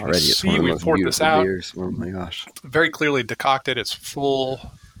you can see, we poured this out. Beers. Oh my gosh! Very clearly decocted. It's full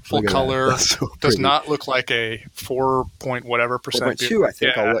color. So does not look like a 4 point whatever percent. 4.2, I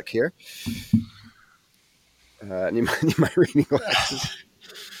think. Yeah. I'll look here. Need my reading glasses.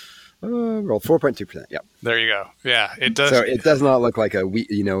 Roll 4.2%. Yep. There you go. Yeah, it does. So it does not look like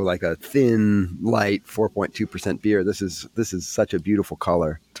like a thin, light 4.2% beer. This is such a beautiful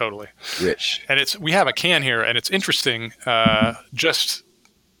color. Totally rich. And we have a can here, and it's interesting. I'm just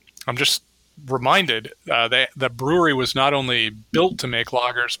reminded that the brewery was not only built to make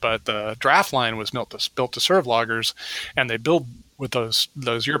lagers, but the draft line was built to serve lagers, and they build with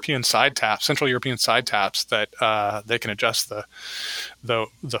those European side taps, Central European side taps that they can adjust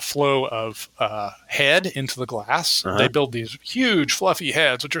the flow of head into the glass. They build these huge fluffy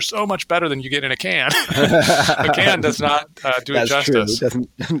heads, which are so much better than you get in a can. A can does not do it justice. True.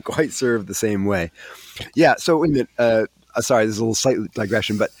 It doesn't quite serve the same way. Yeah. So sorry, this is a little slight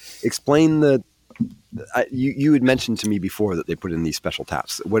digression, but explain you had mentioned to me before that they put in these special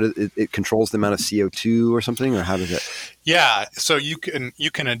taps. What it controls the amount of CO2 or something, or how does it? Yeah, so you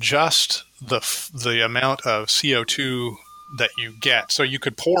can adjust the amount of CO2 that you get. So you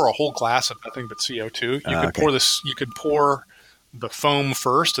could pour a whole glass of nothing but CO2. You could pour the foam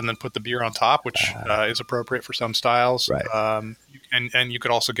first and then put the beer on top, which is appropriate for some styles. Right. And you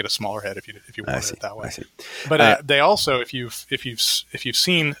could also get a smaller head if you wanted it that way. I see. But they also, if you've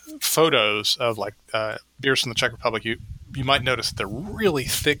seen photos of like beers from the Czech Republic, you might notice that they're really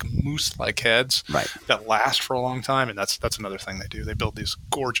thick moose-like heads that last for a long time, and that's another thing they do. They build these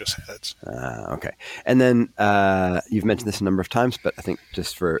gorgeous heads. Okay. And then you've mentioned this a number of times, but I think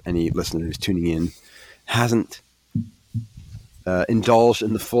just for any listener who's tuning in hasn't indulge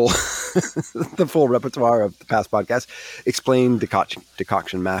in the full repertoire of the past podcast. Explain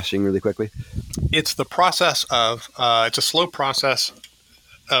decoction mashing really quickly. It's the process of it's a slow process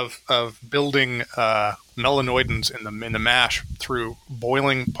of building melanoidins in the mash through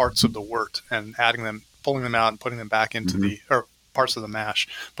boiling parts of the wort and adding them, pulling them out, and putting them back into or parts of the mash,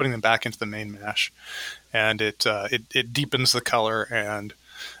 putting them back into the main mash, and it deepens the color and.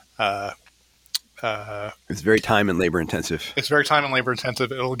 It's very time and labor intensive.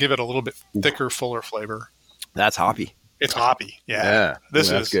 It'll give it a little bit thicker, fuller flavor. That's hoppy. It's hoppy. Yeah.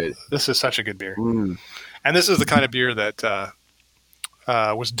 This is good. This is such a good beer. And this is the kind of beer that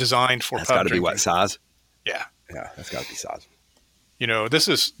was designed for pub drinking. That's got to be what, Saaz? Yeah. Yeah, that's got to be Saaz. You know, this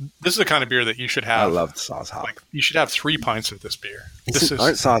is the kind of beer that you should have. I love the Saaz hop. Like, you should have 3 pints of this beer.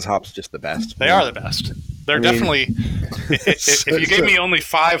 Aren't Saaz hops just the best? They are the best. They're definitely. If you gave me only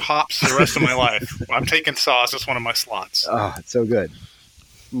 5 hops the rest of my life, I'm taking Saaz as one of my slots. Oh, it's so good.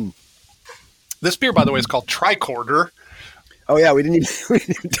 This beer, by the way, is called Tricorder. Oh yeah, we didn't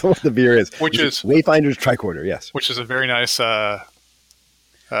even tell what the beer is. Which is Wayfinder's Tricorder, yes. Which is a very nice Star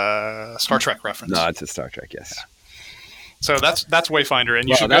Trek reference. No, it's a Star Trek, yes. Yeah. So that's Wayfinder, and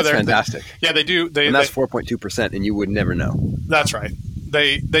you should go there. That's fantastic. They do. And that's 4.2%, and you would never know. That's right.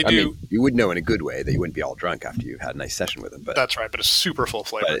 They do. I mean, you would know in a good way that you wouldn't be all drunk after you had a nice session with them. But that's right. But it's super full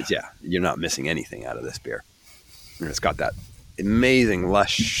flavor. But you're not missing anything out of this beer. And it's got that amazing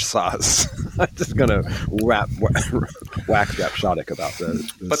lush sauce. I'm just gonna wax rhapsodic about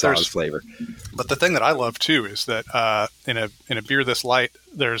the sauce flavor. But the thing that I love too is that in a beer this light,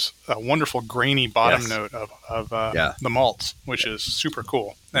 there's a wonderful grainy bottom note of the malts, which is super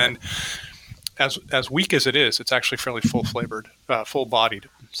cool. And as weak as it is, it's actually fairly full flavored, full bodied.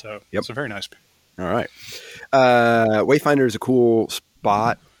 So it's a very nice beer. All right. Wayfinder is a cool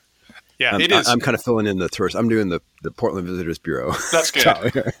spot. Yeah, it is. I'm kind of filling in the tourist. I'm doing the Portland Visitors Bureau. That's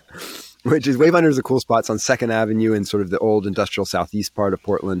good. Which is Wayfinder is a cool spot. It's on 2nd Avenue in sort of the old industrial southeast part of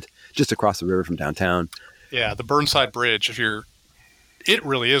Portland, just across the river from downtown. Yeah, the Burnside Bridge. It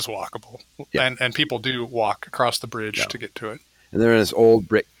really is walkable, and people do walk across the bridge to get to it. And they're in this old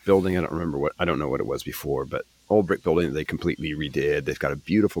brick building. I don't know what it was before, but old brick building that they completely redid. They've got a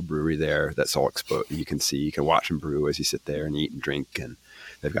beautiful brewery there that's all exposed. You can watch them brew as you sit there and eat and drink, and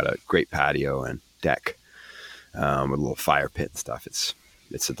they've got a great patio and deck with a little fire pit and stuff.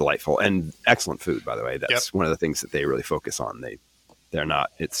 It's a delightful and excellent food, by the way. That's one of the things that they really focus on. They're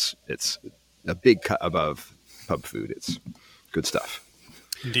not. It's a big cut above pub food. It's good stuff.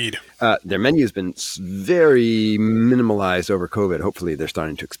 Indeed. Their menu has been very minimalized over COVID. Hopefully, they're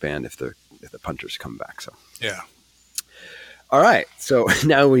starting to expand if the punters come back. So yeah. All right. So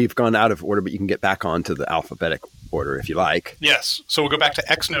now we've gone out of order, but you can get back onto the alphabetic order if you like. Yes. So we'll go back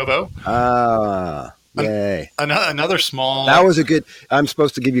to Ex Novo. Yay! Another small. That was a good. I'm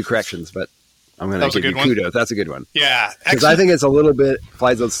supposed to give you corrections, but I'm going to give you kudos. That's a good one. Yeah, because I think it's a little bit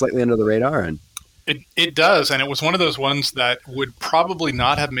flies slightly under the radar, and it does. And it was one of those ones that would probably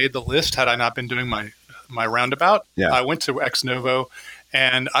not have made the list had I not been doing my roundabout. Yeah. I went to Ex Novo,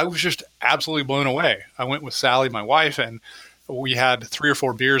 and I was just absolutely blown away. I went with Sally, my wife, and we had 3 or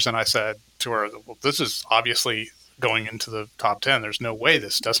 4 beers, and I said to her, "Well, this is obviously going into the top 10. There's no way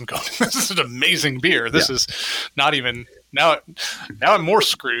this doesn't go. This is an amazing beer. This is not even now. Now I'm more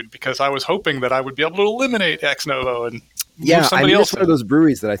screwed because I was hoping that I would be able to eliminate Ex Novo and move somebody else. It's one of those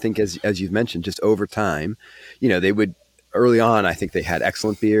breweries that I think, as you've mentioned, just over time, they would early on. I think they had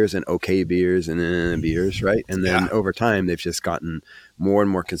excellent beers and okay beers and beers, right? And then over time, they've just gotten more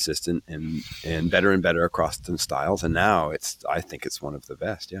and more consistent and better across some styles. And now I think it's one of the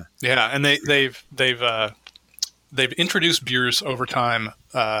best. Yeah. Yeah. And they've introduced beers over time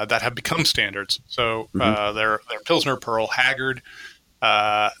that have become standards. So their Pilsner Pearl Haggard,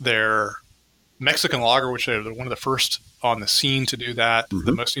 their Mexican Lager, which they're one of the first on the scene to do that,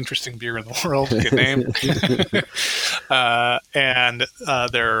 the most interesting beer in the world, good name, and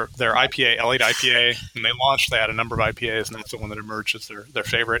their IPA, L8 IPA, when they launched, they had a number of IPAs, and that's the one that emerged as their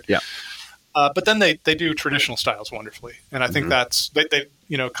favorite. Yeah. But then they do traditional styles wonderfully, and I think that's they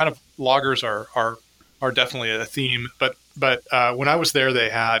kind of lagers are definitely a theme, but when I was there,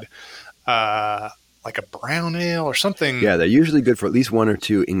 they had like a brown ale or something. Yeah, they're usually good for at least 1 or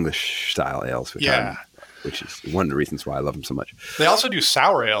 2 English style ales, which is one of the reasons why I love them so much. They also do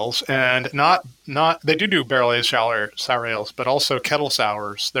sour ales, and not they do barrel aged sour ales, but also kettle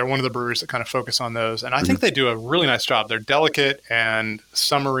sours. They're one of the breweries that kind of focus on those, and I think they do a really nice job. They're delicate and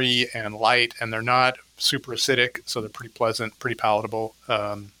summery and light, and they're not super acidic, so they're pretty pleasant, pretty palatable,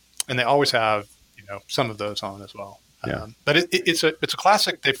 and they always have some of those on as well. Yeah. But it's a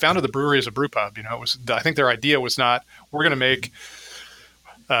classic. They founded the brewery as a brew pub. I think their idea was not we're going to make,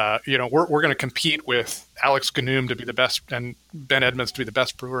 we're going to compete with Alex Ganoum to be the best and Ben Edmonds to be the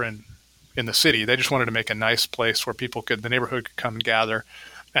best brewer in the city. They just wanted to make a nice place where the neighborhood could come and gather,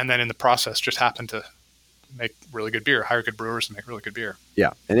 and then in the process just happen to make really good beer, hire good brewers and make really good beer.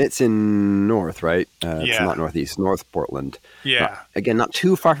 Yeah, and it's in North, right? It's not Northeast, North Portland. Yeah. Not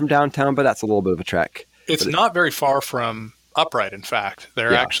too far from downtown, but that's a little bit of a trek. It's not very far from Upright, in fact.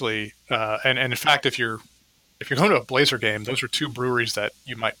 They're actually, and in fact, if you're going to a Blazer game, those are 2 breweries that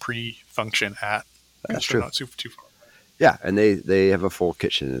you might pre-function at. That's true. Not too far. Yeah, and they have a full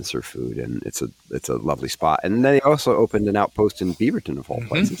kitchen and serve food, and it's a lovely spot. And then they also opened an outpost in Beaverton, of all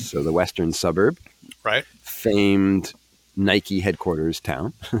places, so the western suburb, right? Famed Nike headquarters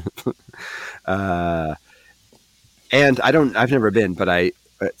town. And I've never been, but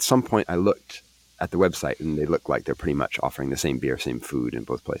at some point I looked at the website, and they look like they're pretty much offering the same beer, same food in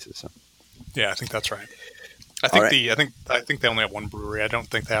both places. So, yeah, I think that's right. I think they only have 1 brewery. I don't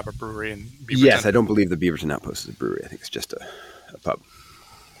think they have a brewery in Beaverton. Yes, I don't believe the Beaverton Outpost is a brewery. I think it's just a pub.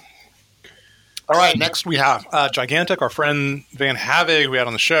 All right, next we have Gigantic, our friend Van Have, who we had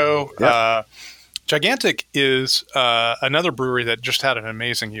on the show. Yep. Gigantic is another brewery that just had an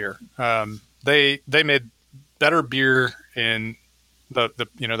amazing year. They made better beer in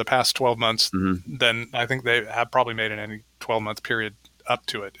the past 12 months than I think they have probably made in any 12-month period up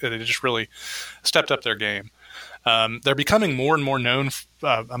to it. They just really stepped up their game. They're becoming more and more known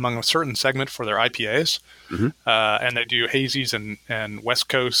among a certain segment for their IPAs, and they do hazies and West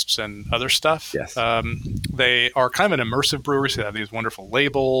Coasts and other stuff. Yes. They are kind of an immersive brewery, so they have these wonderful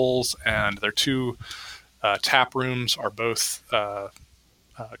labels, and their 2 tap rooms are both kind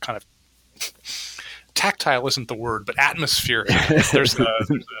of tactile isn't the word, but atmospheric.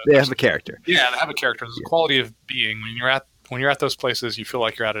 They have a character. Yeah, they have a character. There's a quality of being when you're at those places. You feel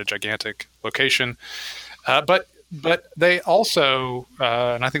like you're at a Gigantic location. But they also,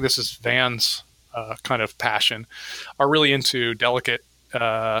 and I think this is Van's kind of passion, are really into delicate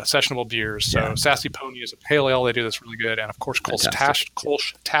sessionable beers. So Sassy Pony is a pale ale. They do this really good, and of course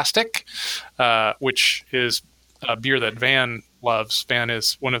Kolsch-tastic, which is a beer that Van loves. Van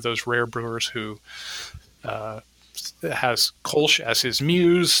is one of those rare brewers who has Kolsch as his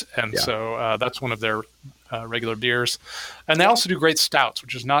muse, and so that's one of their regular beers. And they also do great stouts,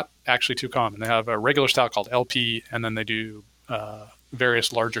 which is not actually too common. They have a regular stout called LP, and then they do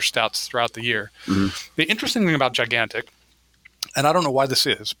various larger stouts throughout the year. The interesting thing about Gigantic, and I don't know why this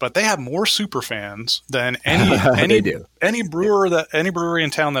is, but they have more super fans than any brewery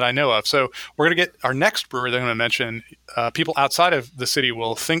in town that I know of. So we're going to get our next brewery. They're going to mention people outside of the city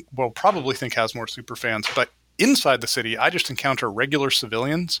will probably think has more super fans, but inside the city, I just encounter regular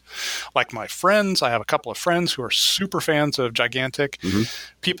civilians, like my friends. I have a couple of friends who are super fans of Gigantic. Mm-hmm.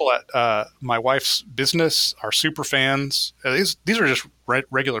 People at my wife's business are super fans. These are just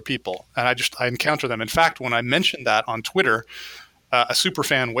regular people, and I encounter them. In fact, when I mentioned that on Twitter, a super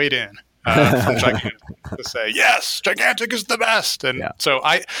fan weighed in from Gigantic to say, yes, Gigantic is the best. And so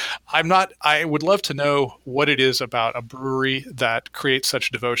I would love to know what it is about a brewery that creates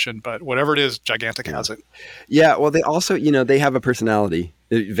such devotion, but whatever it is, Gigantic has it. Yeah. Well, they also, they have a personality.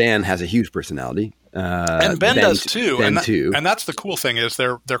 Van has a huge personality. And Ben does too. Ben too. And that's the cool thing is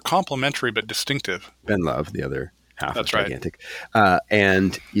they're complementary but distinctive. Ben Love, the other half That's of Gigantic. Right.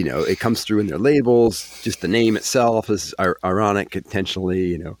 And, it comes through in their labels. Just the name itself is ironic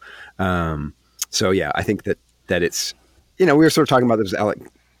intentionally, So, yeah, I think that it's, we were sort of talking about this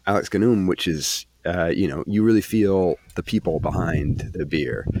Alex Ganoum, which is, you really feel the people behind the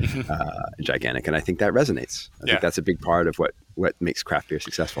beer, Gigantic. And I think that resonates. I think that's a big part of what makes craft beer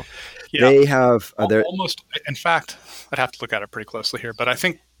successful. Yeah. They have almost, in fact, I'd have to look at it pretty closely here, but I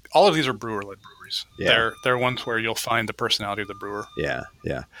think all of these are brewer-led breweries. Yeah. They're ones where you'll find the personality of the brewer. Yeah,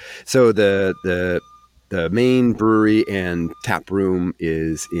 yeah. So the main brewery and tap room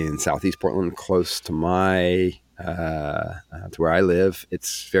is in Southeast Portland, close to to where I live.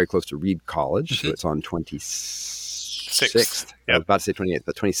 It's very close to Reed College, so it's on 26th. Yep. I was about to say 28th,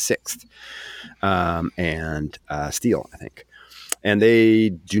 but 26th, and Steele, I think. And they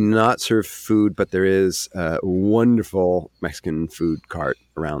do not serve food, but there is a wonderful Mexican food cart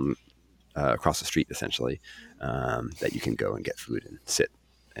around across the street, essentially, that you can go and get food and sit.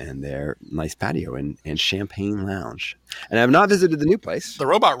 And their nice patio and champagne lounge. And I have not visited the new place. The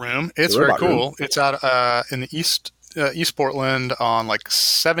Robot Room. It's very cool. It's out in the East Portland on like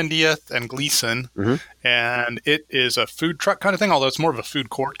 70th and Gleason. Mm-hmm. And it is a food truck kind of thing, although it's more of a food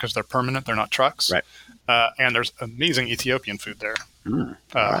court because they're permanent. They're not trucks. Right. And there's amazing Ethiopian food there. Right.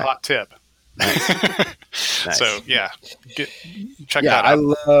 Hot tip. Nice. Nice. So, check that out. I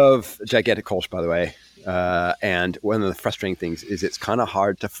love Gigantic Kolsch, by the way. And one of the frustrating things is it's kind of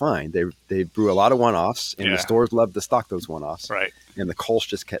hard to find. They brew a lot of one-offs, and the stores love to stock those one-offs. Right. And the Kolsch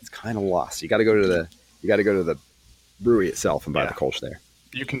just gets kind of lost. You got to go to the brewery itself and buy the Kolsch there.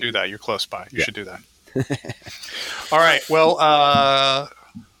 You can do that. You're close by. You should do that. All right. Well,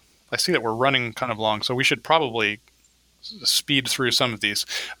 I see that we're running kind of long, so we should probably speed through some of these.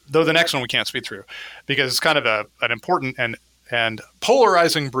 Though the next one we can't speed through because it's kind of an important and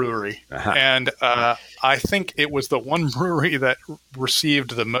polarizing brewery. Uh-huh. And I think it was the one brewery that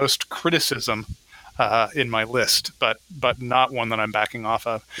received the most criticism in my list, but not one that I'm backing off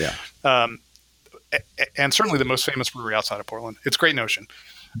of. Yeah. And certainly the most famous brewery outside of Portland. It's Great Notion,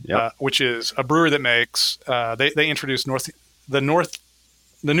 which is a brewery that makes they introduced the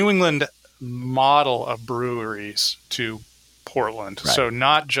New England model of breweries to Portland. Right. So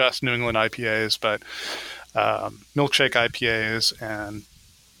not just New England IPAs, but milkshake IPAs and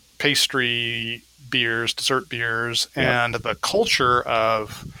pastry beers, dessert beers, and the culture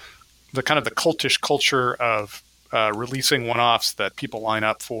of the kind of the cultish culture of releasing one-offs that people line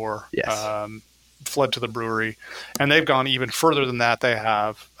up for. Yes. Fled to the brewery, and they've gone even further than that. They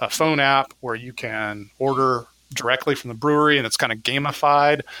have a phone app where you can order directly from the brewery, and it's kind of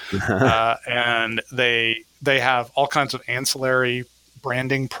gamified. And they have all kinds of ancillary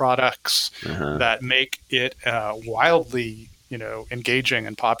branding products that make it wildly, engaging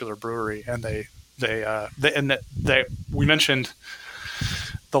and popular brewery. And we mentioned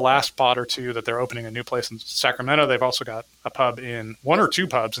the last pod or two that they're opening a new place in Sacramento. They've also got a pub in one or two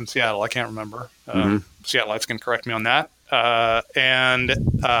pubs in Seattle. I can't remember. Seattleites can correct me on that. And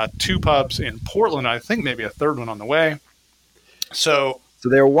two pubs in Portland. I think maybe a third one on the way. So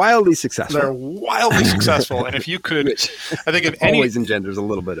they're wildly successful. And if you could, I think if any always engenders a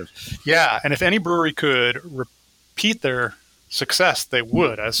little bit of and if any brewery could repeat their success, they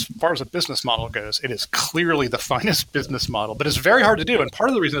would. As far as a business model goes, it is clearly the finest business model, but it's very hard to do. And part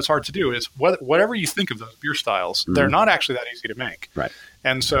of the reason it's hard to do is whatever you think of those beer styles, they're not actually that easy to make. Right.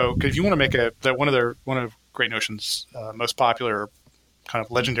 And so, because if you want to make one of Great Notion's most popular kind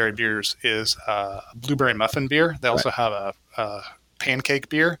of legendary beers is a blueberry muffin beer. They also have a pancake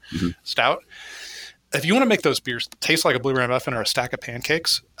beer, stout. If you want to make those beers taste like a blueberry muffin or a stack of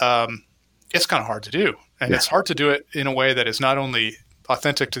pancakes, it's kind of hard to do. And it's hard to do it in a way that is not only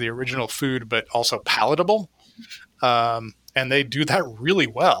authentic to the original food, but also palatable. And they do that really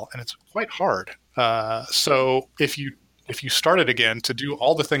well, and it's quite hard. So if you started again to do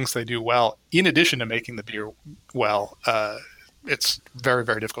all the things they do well, in addition to making the beer well, it's very,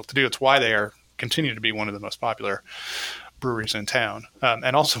 very difficult to do. It's why they continue to be one of the most popular breweries in town,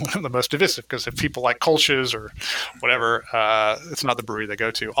 and also one of the most divisive, because if people like Kolsch's or whatever, it's not the brewery they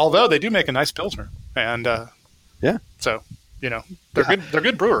go to. Although they do make a nice Pilsner, and so they're good. They're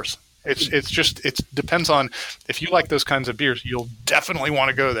good brewers. It depends on, if you like those kinds of beers, you'll definitely want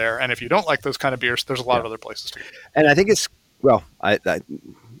to go there, and if you don't like those kind of beers, there's a lot of other places to go. And I think it's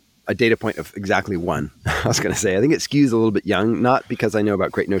a data point of exactly one. I was going to say, I think it skews a little bit young, not because I know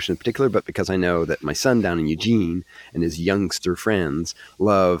about Great Notion in particular, but because I know that my son down in Eugene and his youngster friends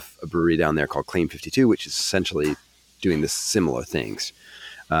love a brewery down there called Claim 52, which is essentially doing this similar things.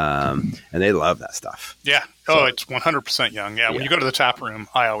 And they love that stuff. Yeah. So, it's 100% young. Yeah. When you go to the tap room,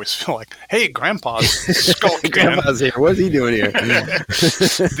 I always feel like, hey, Grandpa's skulking Grandpa's here. What's he doing here?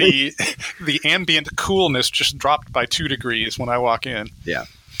 The ambient coolness just dropped by 2 degrees when I walk in. Yeah.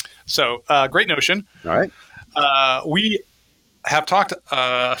 So, Great Notion. All right. We have talked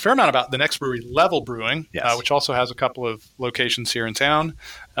a fair amount about the next brewery, Level Brewing, which also has a couple of locations here in town.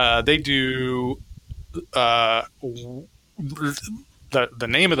 They do the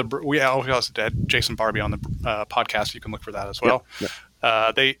name of the brewery. We also had Jason Barbie on the podcast. You can look for that as well. Yep.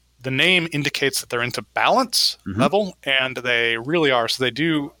 The name indicates that they're into balance level, and they really are. So they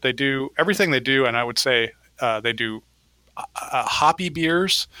do everything they do, and I would say they do hoppy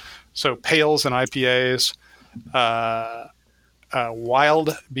beers. So pales and IPAs,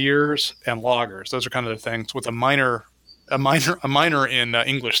 wild beers and lagers. Those are kind of the things, with a minor in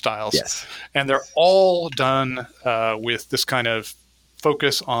English styles. Yes. And they're all done with this kind of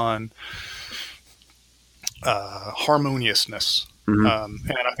focus on harmoniousness. And I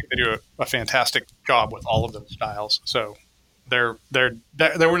think they do a fantastic job with all of those styles. So there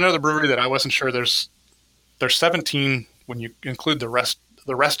were another brewery that I wasn't sure. There's 17 when you include the rest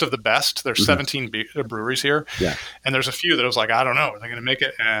of the best. There's 17 breweries here. Yeah. And there's a few that I was like, I don't know, are they going to make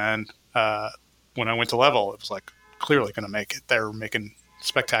it? And when I went to Level, it was like, clearly going to make it. They're making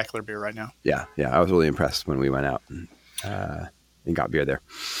spectacular beer right now. Yeah. I was really impressed when we went out and got beer there.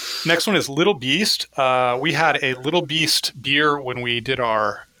 Next one is Little Beast. We had a Little Beast beer when we did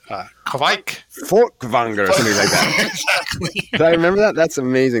our Kvike. Folkvanger or something like that. Exactly. Did I remember that? That's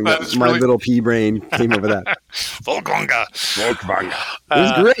amazing. My little pea brain came over that. Folkvanger. It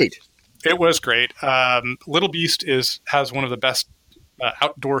was great. It was great. Little Beast has one of the best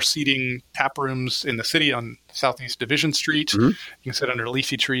outdoor seating tap rooms in the city on Southeast Division Street. You can sit under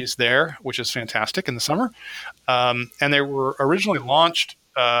leafy trees there, which is fantastic in the summer. And they were originally launched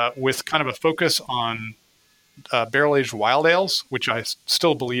with kind of a focus on barrel-aged wild ales, which I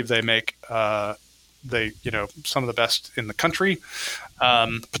still believe they make some of the best in the country.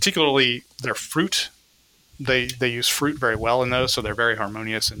 Particularly their fruit. They use fruit very well in those, so they're very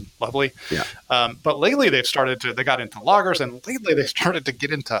harmonious and lovely. Yeah. But lately they got into lagers, and lately they started to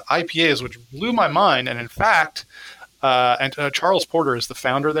get into IPAs, which blew my mind. And in fact, Charles Porter is the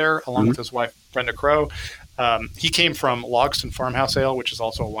founder there, along with his wife Brenda Crow. He came from Logston Farmhouse Ale, which is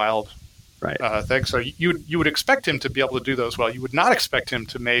also a wild thing. So you would expect him to be able to do those well. You would not expect him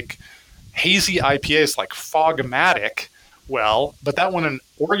to make hazy IPAs like Fogmatic well, but that won an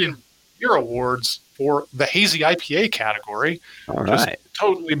Oregon Beer Awards for the hazy IPA category. All right. Just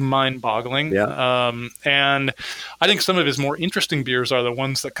totally mind-boggling. Yeah. And I think some of his more interesting beers are the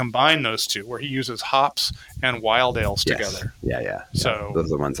ones that combine those two, where he uses hops and wild ales together. Yeah. So those are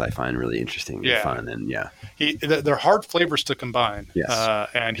the ones I find really interesting and fun. And they're hard flavors to combine. Yes.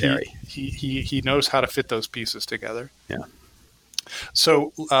 And he knows how to fit those pieces together. Yeah.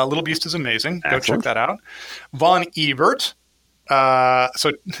 So Little Beast is amazing. Excellent. Go check that out. Von Ebert.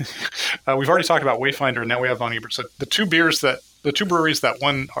 So we've already talked about Wayfinder, and now we have Von Ebert. So the two breweries that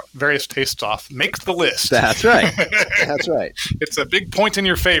won various taste off makes the list. That's right. That's right. It's a big point in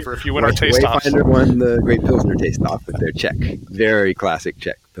your favor if you win our taste off. Wayfinder won the Great Pilsner taste off with their Czech, very classic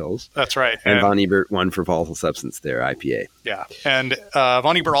Czech Pils. That's right. And Von Ebert won for Volatile Substance, their IPA. Yeah. And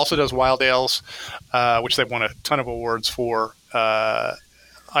Von Ebert also does wild ales, which they've won a ton of awards for. I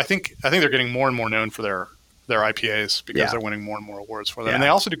think they're getting more and more known for their IPAs because they're winning more and more awards for them. Yeah. And they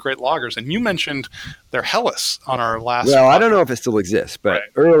also do great lagers. And you mentioned their Helles on our last Well, I don't know if it still exists, but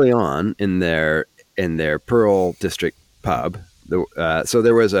early on in their Pearl District pub, so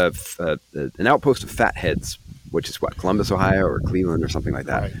there was an outpost of Fatheads, which is Columbus, Ohio, or Cleveland, or something like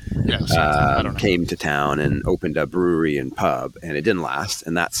that. Right. Yes. I don't know. Came to town and opened a brewery and pub, and it didn't last.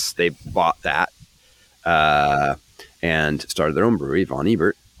 And they bought that and started their own brewery, Von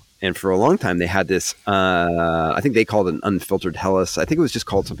Ebert. And for a long time, they had this, I think they called it an unfiltered Helles. I think it was just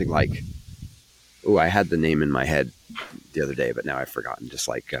called something like, I had the name in my head the other day, but now I've forgotten, just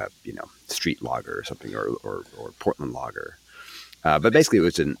like, street lager or something, or Portland lager. But basically it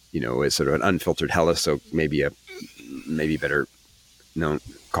was it was sort of an unfiltered Helles. So maybe maybe better known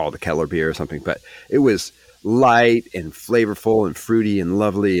called a Keller beer or something, but it was light and flavorful and fruity and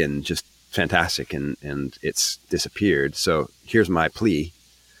lovely and just fantastic. And it's disappeared. So here's my plea: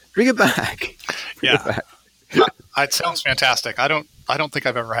 bring it back. Bring it back. It sounds fantastic. I don't think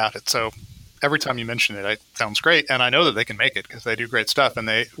I've ever had it. So every time you mention it, it sounds great. And I know that they can make it because they do great stuff. And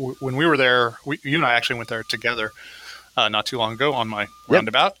when we were there, you and I actually went there together not too long ago on my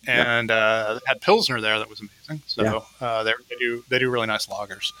roundabout, and they had Pilsner there that was amazing. So they do really nice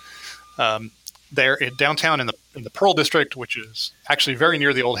lagers. They're in downtown in the Pearl District, which is actually very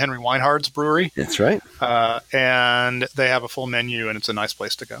near the old Henry Weinhard's brewery. That's right. And they have a full menu, and it's a nice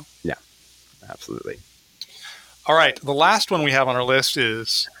place to go. Yeah, absolutely. All right. The last one we have on our list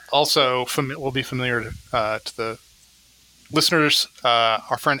is also will be familiar to the listeners.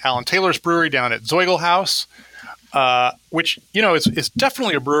 Our friend Alan Taylor's brewery down at Zoigl House, which, is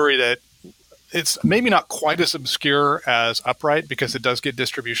definitely a brewery that it's maybe not quite as obscure as Upright because it does get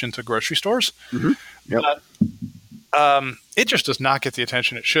distribution to grocery stores. Mm-hmm. Yep. But it just does not get the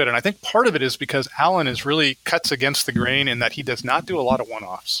attention it should. And I think part of it is because Alan really cuts against the grain in that he does not do a lot of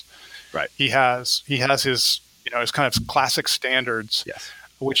one-offs. Right. He has his, his kind of classic standards,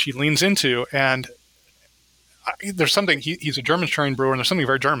 which he leans into. And there's something, he's a German-trained brewer, and there's something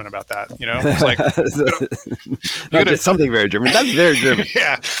very German about that. It's like just something very German. That's very German.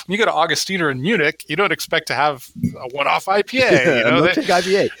 Yeah. When you go to Augustiner in Munich, you don't expect to have a one-off IPA.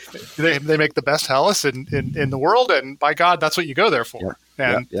 IPA. They make the best Helles in the world, and by God, that's what you go there for.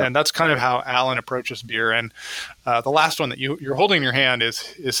 Yeah. And that's kind of how Alan approaches beer. And the last one that you're holding in your hand is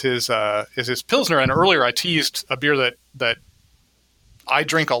his Pilsner. And earlier I teased a beer that I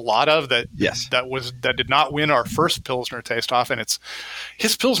drink a lot of that did not win our first Pilsner taste off, and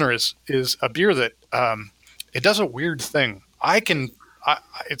his Pilsner is a beer that it does a weird thing.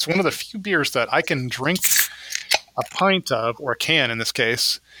 It's one of the few beers that I can drink a pint of, or a can in this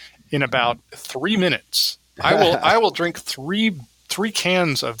case, in about 3 minutes. I will drink three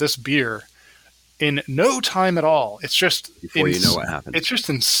cans of this beer in no time at all. It's just before you know what happens. It's just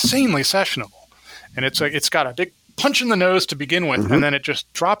insanely sessionable, and it's got a big punch in the nose to begin with, and then it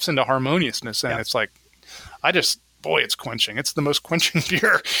just drops into harmoniousness, and it's like, it's quenching. It's the most quenching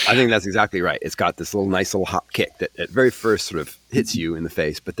beer. I think that's exactly right. It's got this nice little hop kick that at very first sort of hits you in the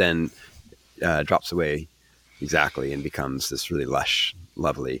face, but then drops away exactly and becomes this really lush,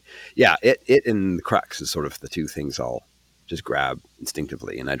 lovely. Yeah, it and the Crux is sort of the two things I'll just grab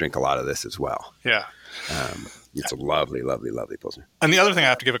instinctively, and I drink a lot of this as well. Yeah. It's a lovely, lovely, lovely Pilsner. And the other thing I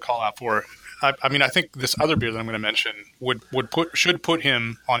have to give a call out for, I think this other beer that I'm going to mention should put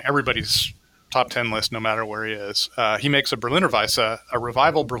him on everybody's top 10 list, no matter where he is. He makes a Berliner Weisse, a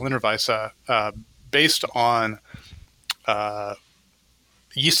revival Berliner Weisse, based on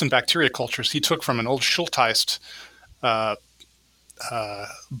yeast and bacteria cultures he took from an old Schulteist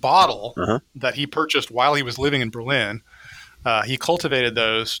bottle that he purchased while he was living in Berlin. He cultivated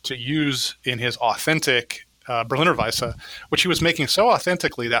those to use in his authentic Berliner Weisse, which he was making so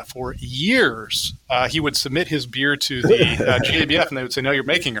authentically that for years he would submit his beer to the GABF, and they would say, "No, you're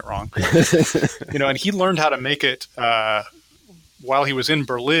making it wrong." And he learned how to make it while he was in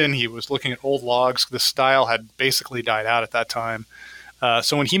Berlin. He was looking at old logs. The style had basically died out at that time.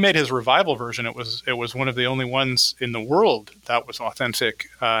 So when he made his revival version, it was one of the only ones in the world that was authentic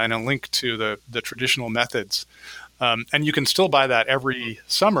and a link to the traditional methods. And you can still buy that every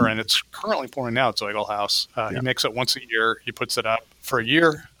summer, and it's currently pouring now at Zoigl House. He makes it once a year. He puts it up for a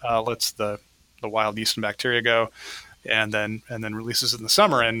year, lets the wild yeast and bacteria go, and then releases it in the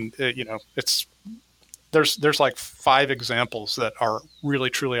summer. And there's like 5 examples that are really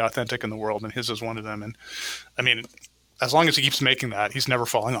truly authentic in the world, and his is one of them. And I mean, as long as he keeps making that, he's never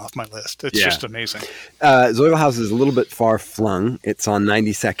falling off my list. It's just amazing. Zoigl House is a little bit far flung. It's on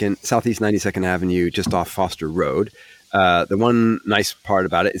Southeast 92nd Avenue, just off Foster Road. The one nice part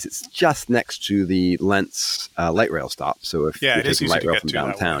about it is it's just next to the Lentz light rail stop. So if you're taking light rail from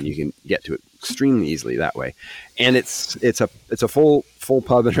downtown, you can get to it extremely easily that way. And it's a full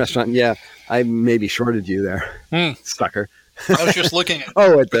pub and restaurant. Yeah, I maybe shorted you there, sucker. I was just looking at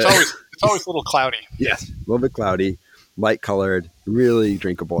it's always a little cloudy. Yes, a little bit cloudy. Light colored, really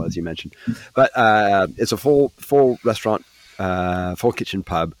drinkable, as you mentioned. But it's a full restaurant, full kitchen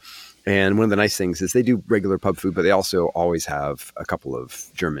pub. And one of the nice things is they do regular pub food, but they also always have a couple of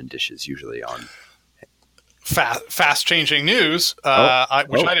German dishes usually on. Fast changing news, which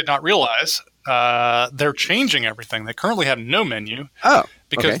I did not realize. They're changing everything. They currently have no menu.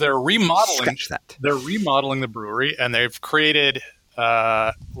 Because they're remodeling. They're remodeling the brewery, and they've created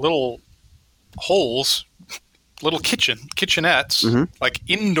little holes little kitchenettes, like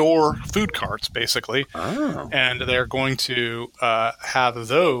indoor food carts, basically. Oh. And they're going to have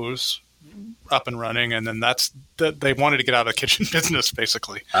those up and running, and then they wanted to get out of the kitchen business,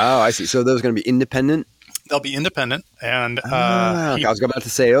 basically. Oh, I see. So those are going to be independent? They'll be independent, and okay. I was about to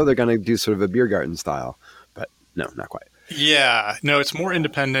say, they're going to do sort of a beer garden style, but no, not quite. Yeah, no, it's more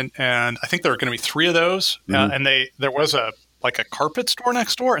independent, and I think there are going to be 3 of those. And there was a carpet store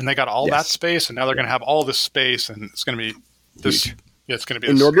next door, and they got all that space, and now they're going to have all this space, and it's going to be this. Yeah, it's going to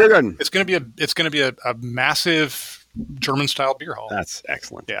be indoor beer garden. It's going to be a massive German style beer hall. That's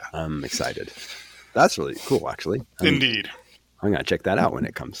excellent. Yeah, I'm excited. That's really cool, actually. Indeed. I'm going to check that out when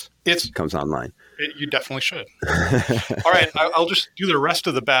it comes. It comes online. You definitely should. All right, I'll just do the rest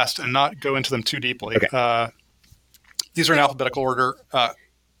of the best and not go into them too deeply. Okay. These are in alphabetical order, and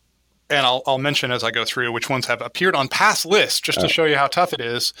I'll mention as I go through which ones have appeared on past lists, just to show you how tough it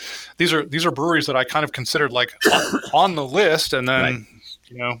is. These are breweries that I kind of considered like on the list, and then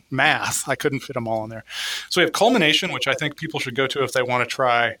math, I couldn't fit them all in there. So we have Culmination, which I think people should go to if they want to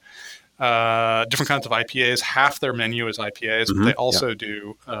try different kinds of IPAs. Half their menu is IPAs, but they also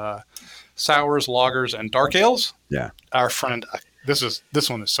do sours, lagers, and dark ales. Yeah, our friend. This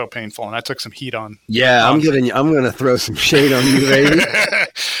one is so painful, and I took some heat on. Yeah, I'm going to throw some shade on you, baby.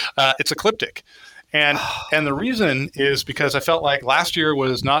 It's Ecliptic, and the reason is because I felt like last year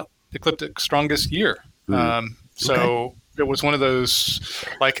was not Ecliptic's strongest year. So it was one of those,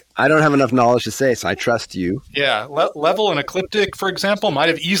 like, I don't have enough knowledge to say, so I trust you. Yeah, Level and Ecliptic, for example, might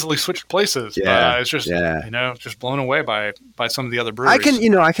have easily switched places. It's just just blown away by some of the other breweries.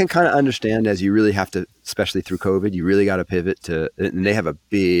 I can kind of understand, as you really have to, especially through COVID, you really got to pivot to, and they have a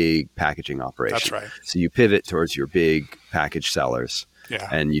big packaging operation. That's right. So you pivot towards your big package sellers. Yeah.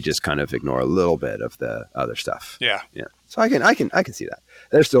 And you just kind of ignore a little bit of the other stuff. Yeah. Yeah. So I can see that.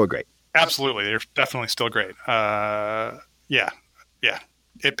 They're still great. Absolutely. They're definitely still great. Yeah.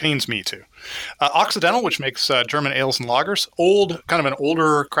 It pains me too. Occidental, which makes German ales and lagers, kind of an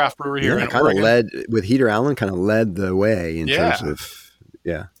older craft brewery here in Oregon. With Heater Allen, kind of led the way in terms of,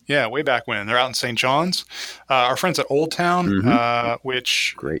 Yeah, way back when. They're out in St. John's. Our friends at Old Town,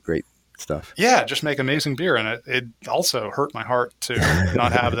 which... Great stuff. Yeah, just make amazing beer. And it also hurt my heart to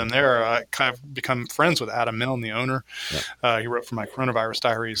not have them there. I kind of become friends with Adam Milne, the owner. Yeah. He wrote for my Coronavirus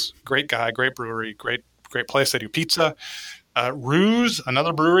Diaries. Great guy, great brewery, great place. They do pizza. Ruse,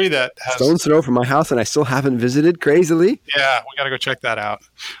 another brewery that has... Stone's throw from my house, and I still haven't visited, crazily. Yeah, we got to go check that out.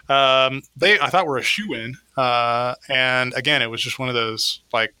 I thought were a shoe-in. And again, it was just one of those,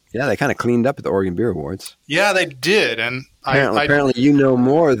 like... Yeah, they kind of cleaned up at the Oregon Beer Awards. Yeah, they did. And apparently you know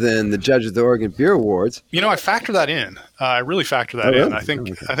more than the judges of the Oregon Beer Awards. I factor that in. I really factor that in. I think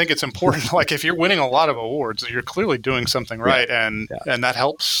it's important. Like, if you're winning a lot of awards, you're clearly doing something right, and that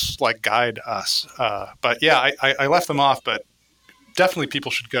helps guide us. But yeah, I left them off, but definitely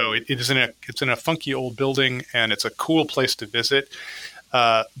people should go. It's in a funky old building, and it's a cool place to visit.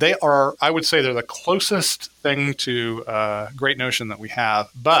 They are, I would say, they're the closest thing to Great Notion that we have,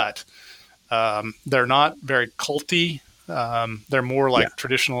 but they're not very culty. They're more like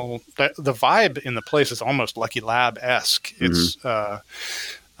traditional. The vibe in the place is almost Lucky Lab-esque. It's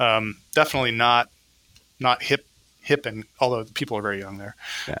definitely not hip, and although people are very young there,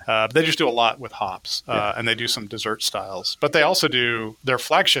 they just do a lot with hops, and they do some dessert styles. But they also do, their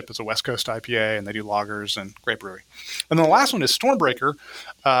flagship is a West Coast IPA, and they do lagers, and great brewery. And then the last one is Stormbreaker,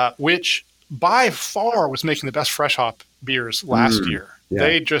 which by far was making the best fresh hop beers last year. Yeah.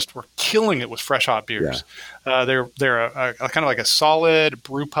 They just were killing it with fresh hop beers. Yeah. They're a kind of like a solid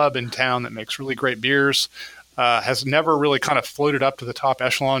brew pub in town that makes really great beers. Has never really kind of floated up to the top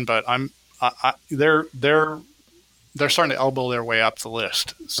echelon, but they're starting to elbow their way up the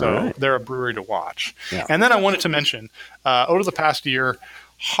list. So they're a brewery to watch. Yeah. And then I wanted to mention, over the past year,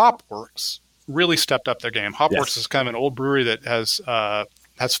 Hopworks really stepped up their game. Hopworks is kind of an old brewery that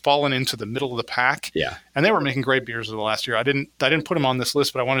has fallen into the middle of the pack. Yeah. And they were making great beers over the last year. I didn't put them on this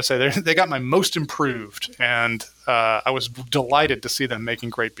list, but I want to say they got my most improved, and I was delighted to see them making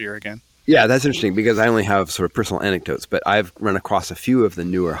great beer again. Yeah, that's interesting because I only have sort of personal anecdotes, but I've run across a few of the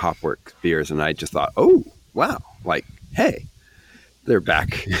newer Hopworks beers, and I just thought, oh, wow, like, hey, they're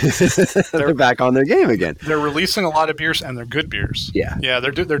back. They're back on their game again. They're releasing a lot of beers, and they're good beers. Yeah. Yeah,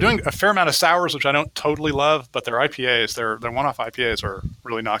 they're doing a fair amount of sours, which I don't totally love, but their IPAs, their one-off IPAs are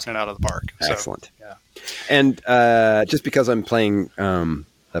really knocking it out of the park. Excellent. So, yeah. And just because I'm playing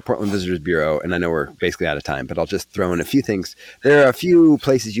the Portland Visitors Bureau, and I know we're basically out of time, but I'll just throw in a few things. There are a few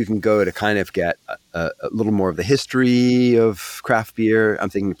places you can go to kind of get a little more of the history of craft beer. I'm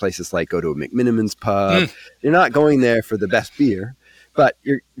thinking places like go to a McMiniman's pub. You're not going there for the best beer, But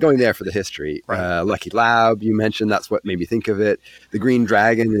you're going there for the history. Right. Lucky Lab, you mentioned, that's what made me think of it. The Green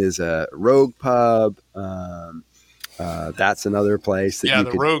Dragon is a Rogue pub. That's another place.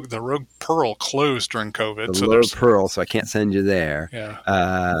 The Rogue Pearl closed during COVID. The Rogue Pearl, so I can't send you there.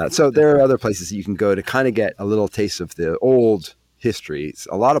 Yeah. So there are other places that you can go to kind of get a little taste of the old history.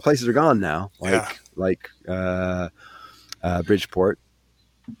 A lot of places are gone now, like Bridgeport.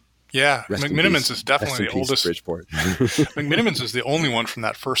 Yeah, McMenamins is definitely the oldest. Bridgeport. McMenamins is the only one from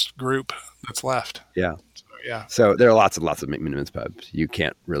that first group that's left. Yeah. Yeah. So there are lots and lots of McMenamins pubs. You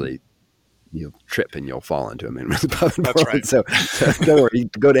can't really, you'll trip and you'll fall into a McMenamins pub. That's right. So don't worry, you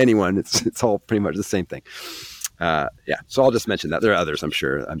go to anyone. It's all pretty much the same thing. So I'll just mention that. There are others, I'm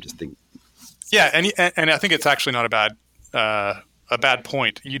sure. I'm just thinking. Yeah, and I think it's actually not a bad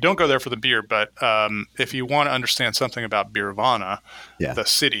point. You don't go there for the beer, but if you want to understand something about Beervana, the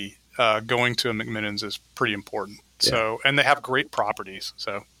city, going to a McMenamins is pretty important. So, and they have great properties.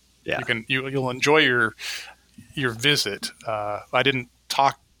 So you'll enjoy your visit. I didn't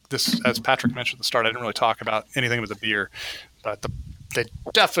talk this, as Patrick mentioned at the start, I didn't really talk about anything with the beer, but they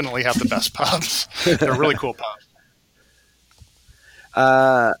definitely have the best pubs. They're really cool pubs.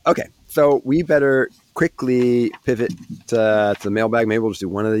 Okay. So we better quickly pivot to the mailbag. Maybe we'll just do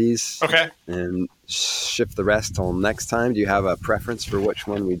one of these. Okay. And shift the rest till next time. Do you have a preference for which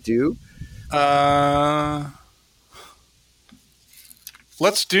one we do?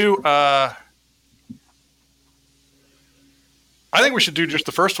 Let's do... I think we should do just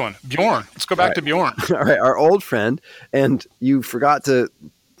the first one. Bjorn. Let's go back to Bjorn. All right. Our old friend. And you forgot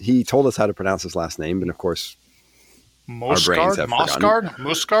he told us how to pronounce his last name. And of course... Mosgaard,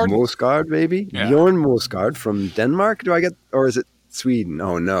 maybe. Yeah. Bjorn Mosgaard from Denmark. Or is it Sweden?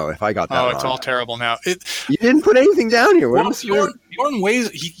 Oh no! If I got that wrong. It's all terrible now. You didn't put anything down here. Bjorn weighs.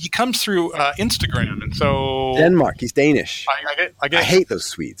 He comes through Instagram, and so Denmark. He's Danish. I hate those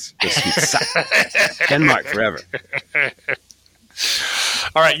Swedes. Those Swedes suck. Denmark forever.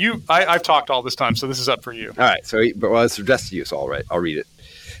 All right, I've talked all this time, so this is up for you. All right. So, it's addressed to you. So, all right, I'll read it.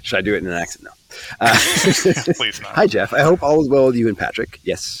 Should I do it in an accent? No. Please not. Hi, Jeff. I hope all is well with you and Patrick.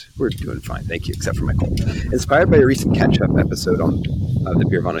 Yes, we're doing fine. Thank you, except for my cold. Inspired by a recent catch-up episode of the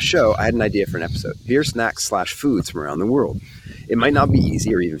Beervana show, I had an idea for an episode. Beer snacks / foods from around the world. It might not be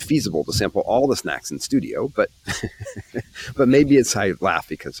easy or even feasible to sample all the snacks in studio, but maybe I laugh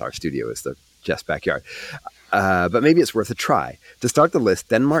because our studio is Jeff's backyard. But maybe it's worth a try. To start the list,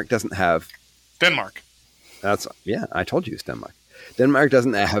 Denmark doesn't have... Denmark. I told you it's Denmark. Denmark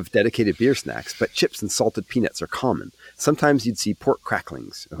doesn't have dedicated beer snacks, but chips and salted peanuts are common. Sometimes you'd see pork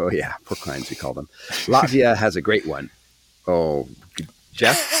cracklings. Oh, yeah, pork rinds, we call them. Latvia has a great one. Oh,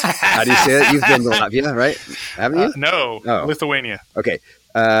 Jeff, how do you say it? You've been to Latvia, right? Haven't you? No, Lithuania. Okay.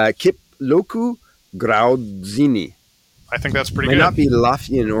 Kiploku Graudzini. I think that's pretty good. May not be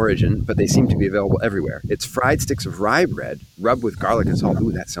Latvian in origin, but they seem to be available everywhere. It's fried sticks of rye bread rubbed with garlic and salt.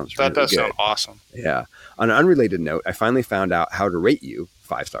 Ooh, that sounds really good. That does sound awesome. Yeah. On an unrelated note, I finally found out how to rate you,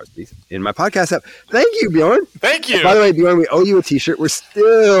 5 stars please, in my podcast app. Thank you, Bjorn. Thank you. By the way, Bjorn, we owe you a t-shirt. We're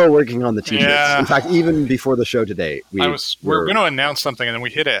still working on the t-shirts. Yeah. In fact, even before the show today, we're going to announce something, and then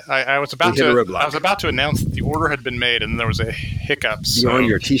we hit it. I was about to announce that the order had been made, and then there was a hiccup. Bjorn,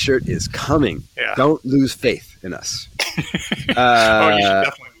 your t-shirt is coming. Yeah. Don't lose faith in us. You should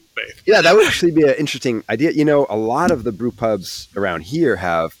definitely lose faith. Yeah, that would actually be an interesting idea. You know, a lot of the brew pubs around here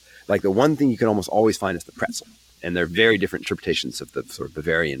have, like, the one thing you can almost always find is the pretzel. And they're very different interpretations of the sort of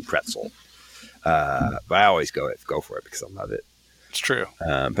Bavarian pretzel. But I always go for it because I love it. It's true.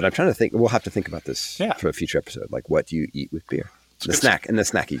 But I'm trying to think. We'll have to think about this for a future episode. Like, what do you eat with beer? The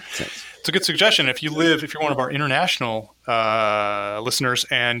snacky sense. It's a good suggestion. If you're one of our international listeners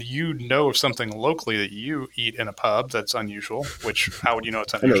and you know of something locally that you eat in a pub that's unusual, how would you know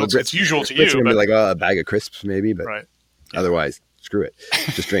it's unusual? It's usual to you. It's going to be like a bag of crisps maybe, but right. Otherwise, screw it.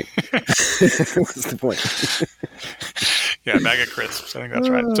 Just drink. What's the point? Yeah, bag of crisps. I think that's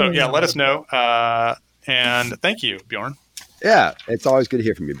right. So, let us know. And thank you, Bjorn. Yeah, it's always good to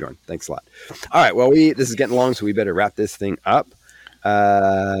hear from you, Bjorn. Thanks a lot. All right, well, this is getting long, so we better wrap this thing up.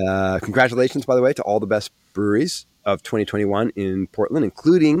 Congratulations, by the way, to all the best breweries of 2021 in Portland,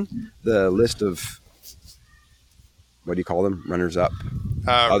 including the list of, what do you call them? Runners up.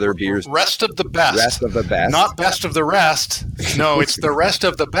 Other beers. Rest of the best. Rest of the best. Not best of the rest. No, it's the rest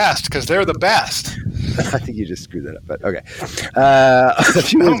of the best because they're the best. I think you just screwed that up, but okay.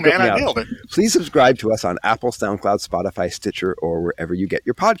 I nailed it. Please subscribe to us on Apple, SoundCloud, Spotify, Stitcher, or wherever you get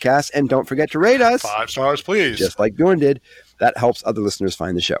your podcasts. And don't forget to rate us. 5 stars, please. Just like Bjorn did. That helps other listeners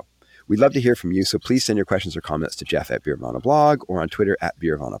find the show. We'd love to hear from you, so please send your questions or comments to Jeff at Beervana Blog or on Twitter at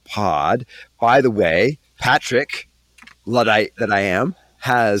Beervana Pod. By the way, Patrick Luddite that I am,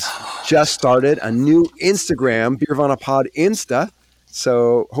 has just started a new Instagram, Beervana Pod Insta.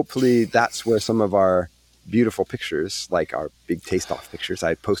 So hopefully that's where some of our beautiful pictures, like our big taste-off pictures.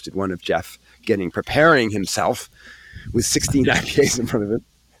 I posted one of Jeff preparing himself with 16 IPAs in front of him.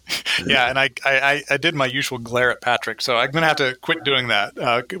 Yeah, and I did my usual glare at Patrick, so I'm going to have to quit doing that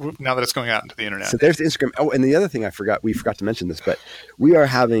now that it's going out into the internet. So there's the Instagram. Oh, and the other thing we forgot to mention this, but we are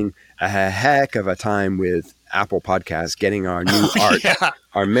having a heck of a time with Apple Podcasts getting our new art,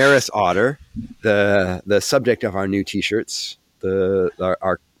 our Maris Otter, the subject of our new T-shirts,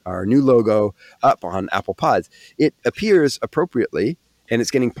 our new logo up on Apple Pods. It appears appropriately. And it's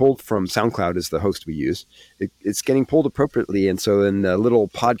getting pulled from SoundCloud as the host we use. It's getting pulled appropriately. And so in the little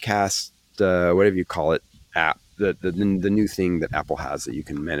podcast, whatever you call it, app, the new thing that Apple has that you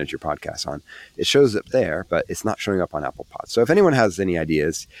can manage your podcast on, it shows up there, but it's not showing up on Apple Pods. So if anyone has any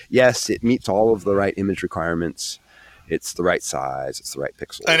ideas, yes, it meets all of the right image requirements. It's the right size. It's the right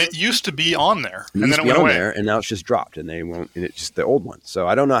pixels. And it used to be on there. And then it went away. There, and now it's just dropped, and it's just the old one. So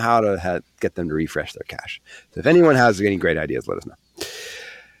I don't know how to get them to refresh their cache. So if anyone has any great ideas, let us know.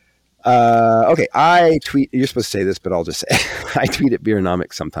 Okay, I tweet. You're supposed to say this, but I'll just say I tweet at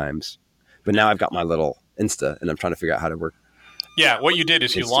Beernomics sometimes. But now I've got my little Insta, and I'm trying to figure out how to work. Yeah, what you did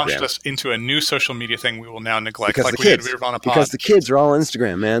is you launched us into a new social media thing we will now neglect. Because the kids are all on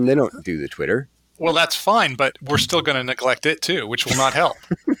Instagram, man. They don't do the Twitter. Well, that's fine, but we're still going to neglect it too, which will not help.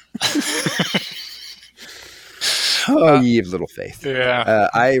 Oh, ye of little faith. Yeah,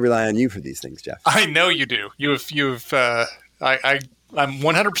 I rely on you for these things, Jeff. I know you do. I'm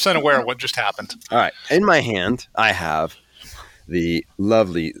 100% aware of what just happened. All right. In my hand, I have the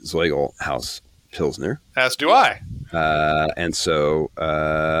lovely Zeugel House Pilsner. As do I. And so...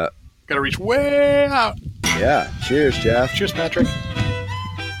 Got to reach way out. Yeah. Cheers, Jeff. Cheers, Patrick.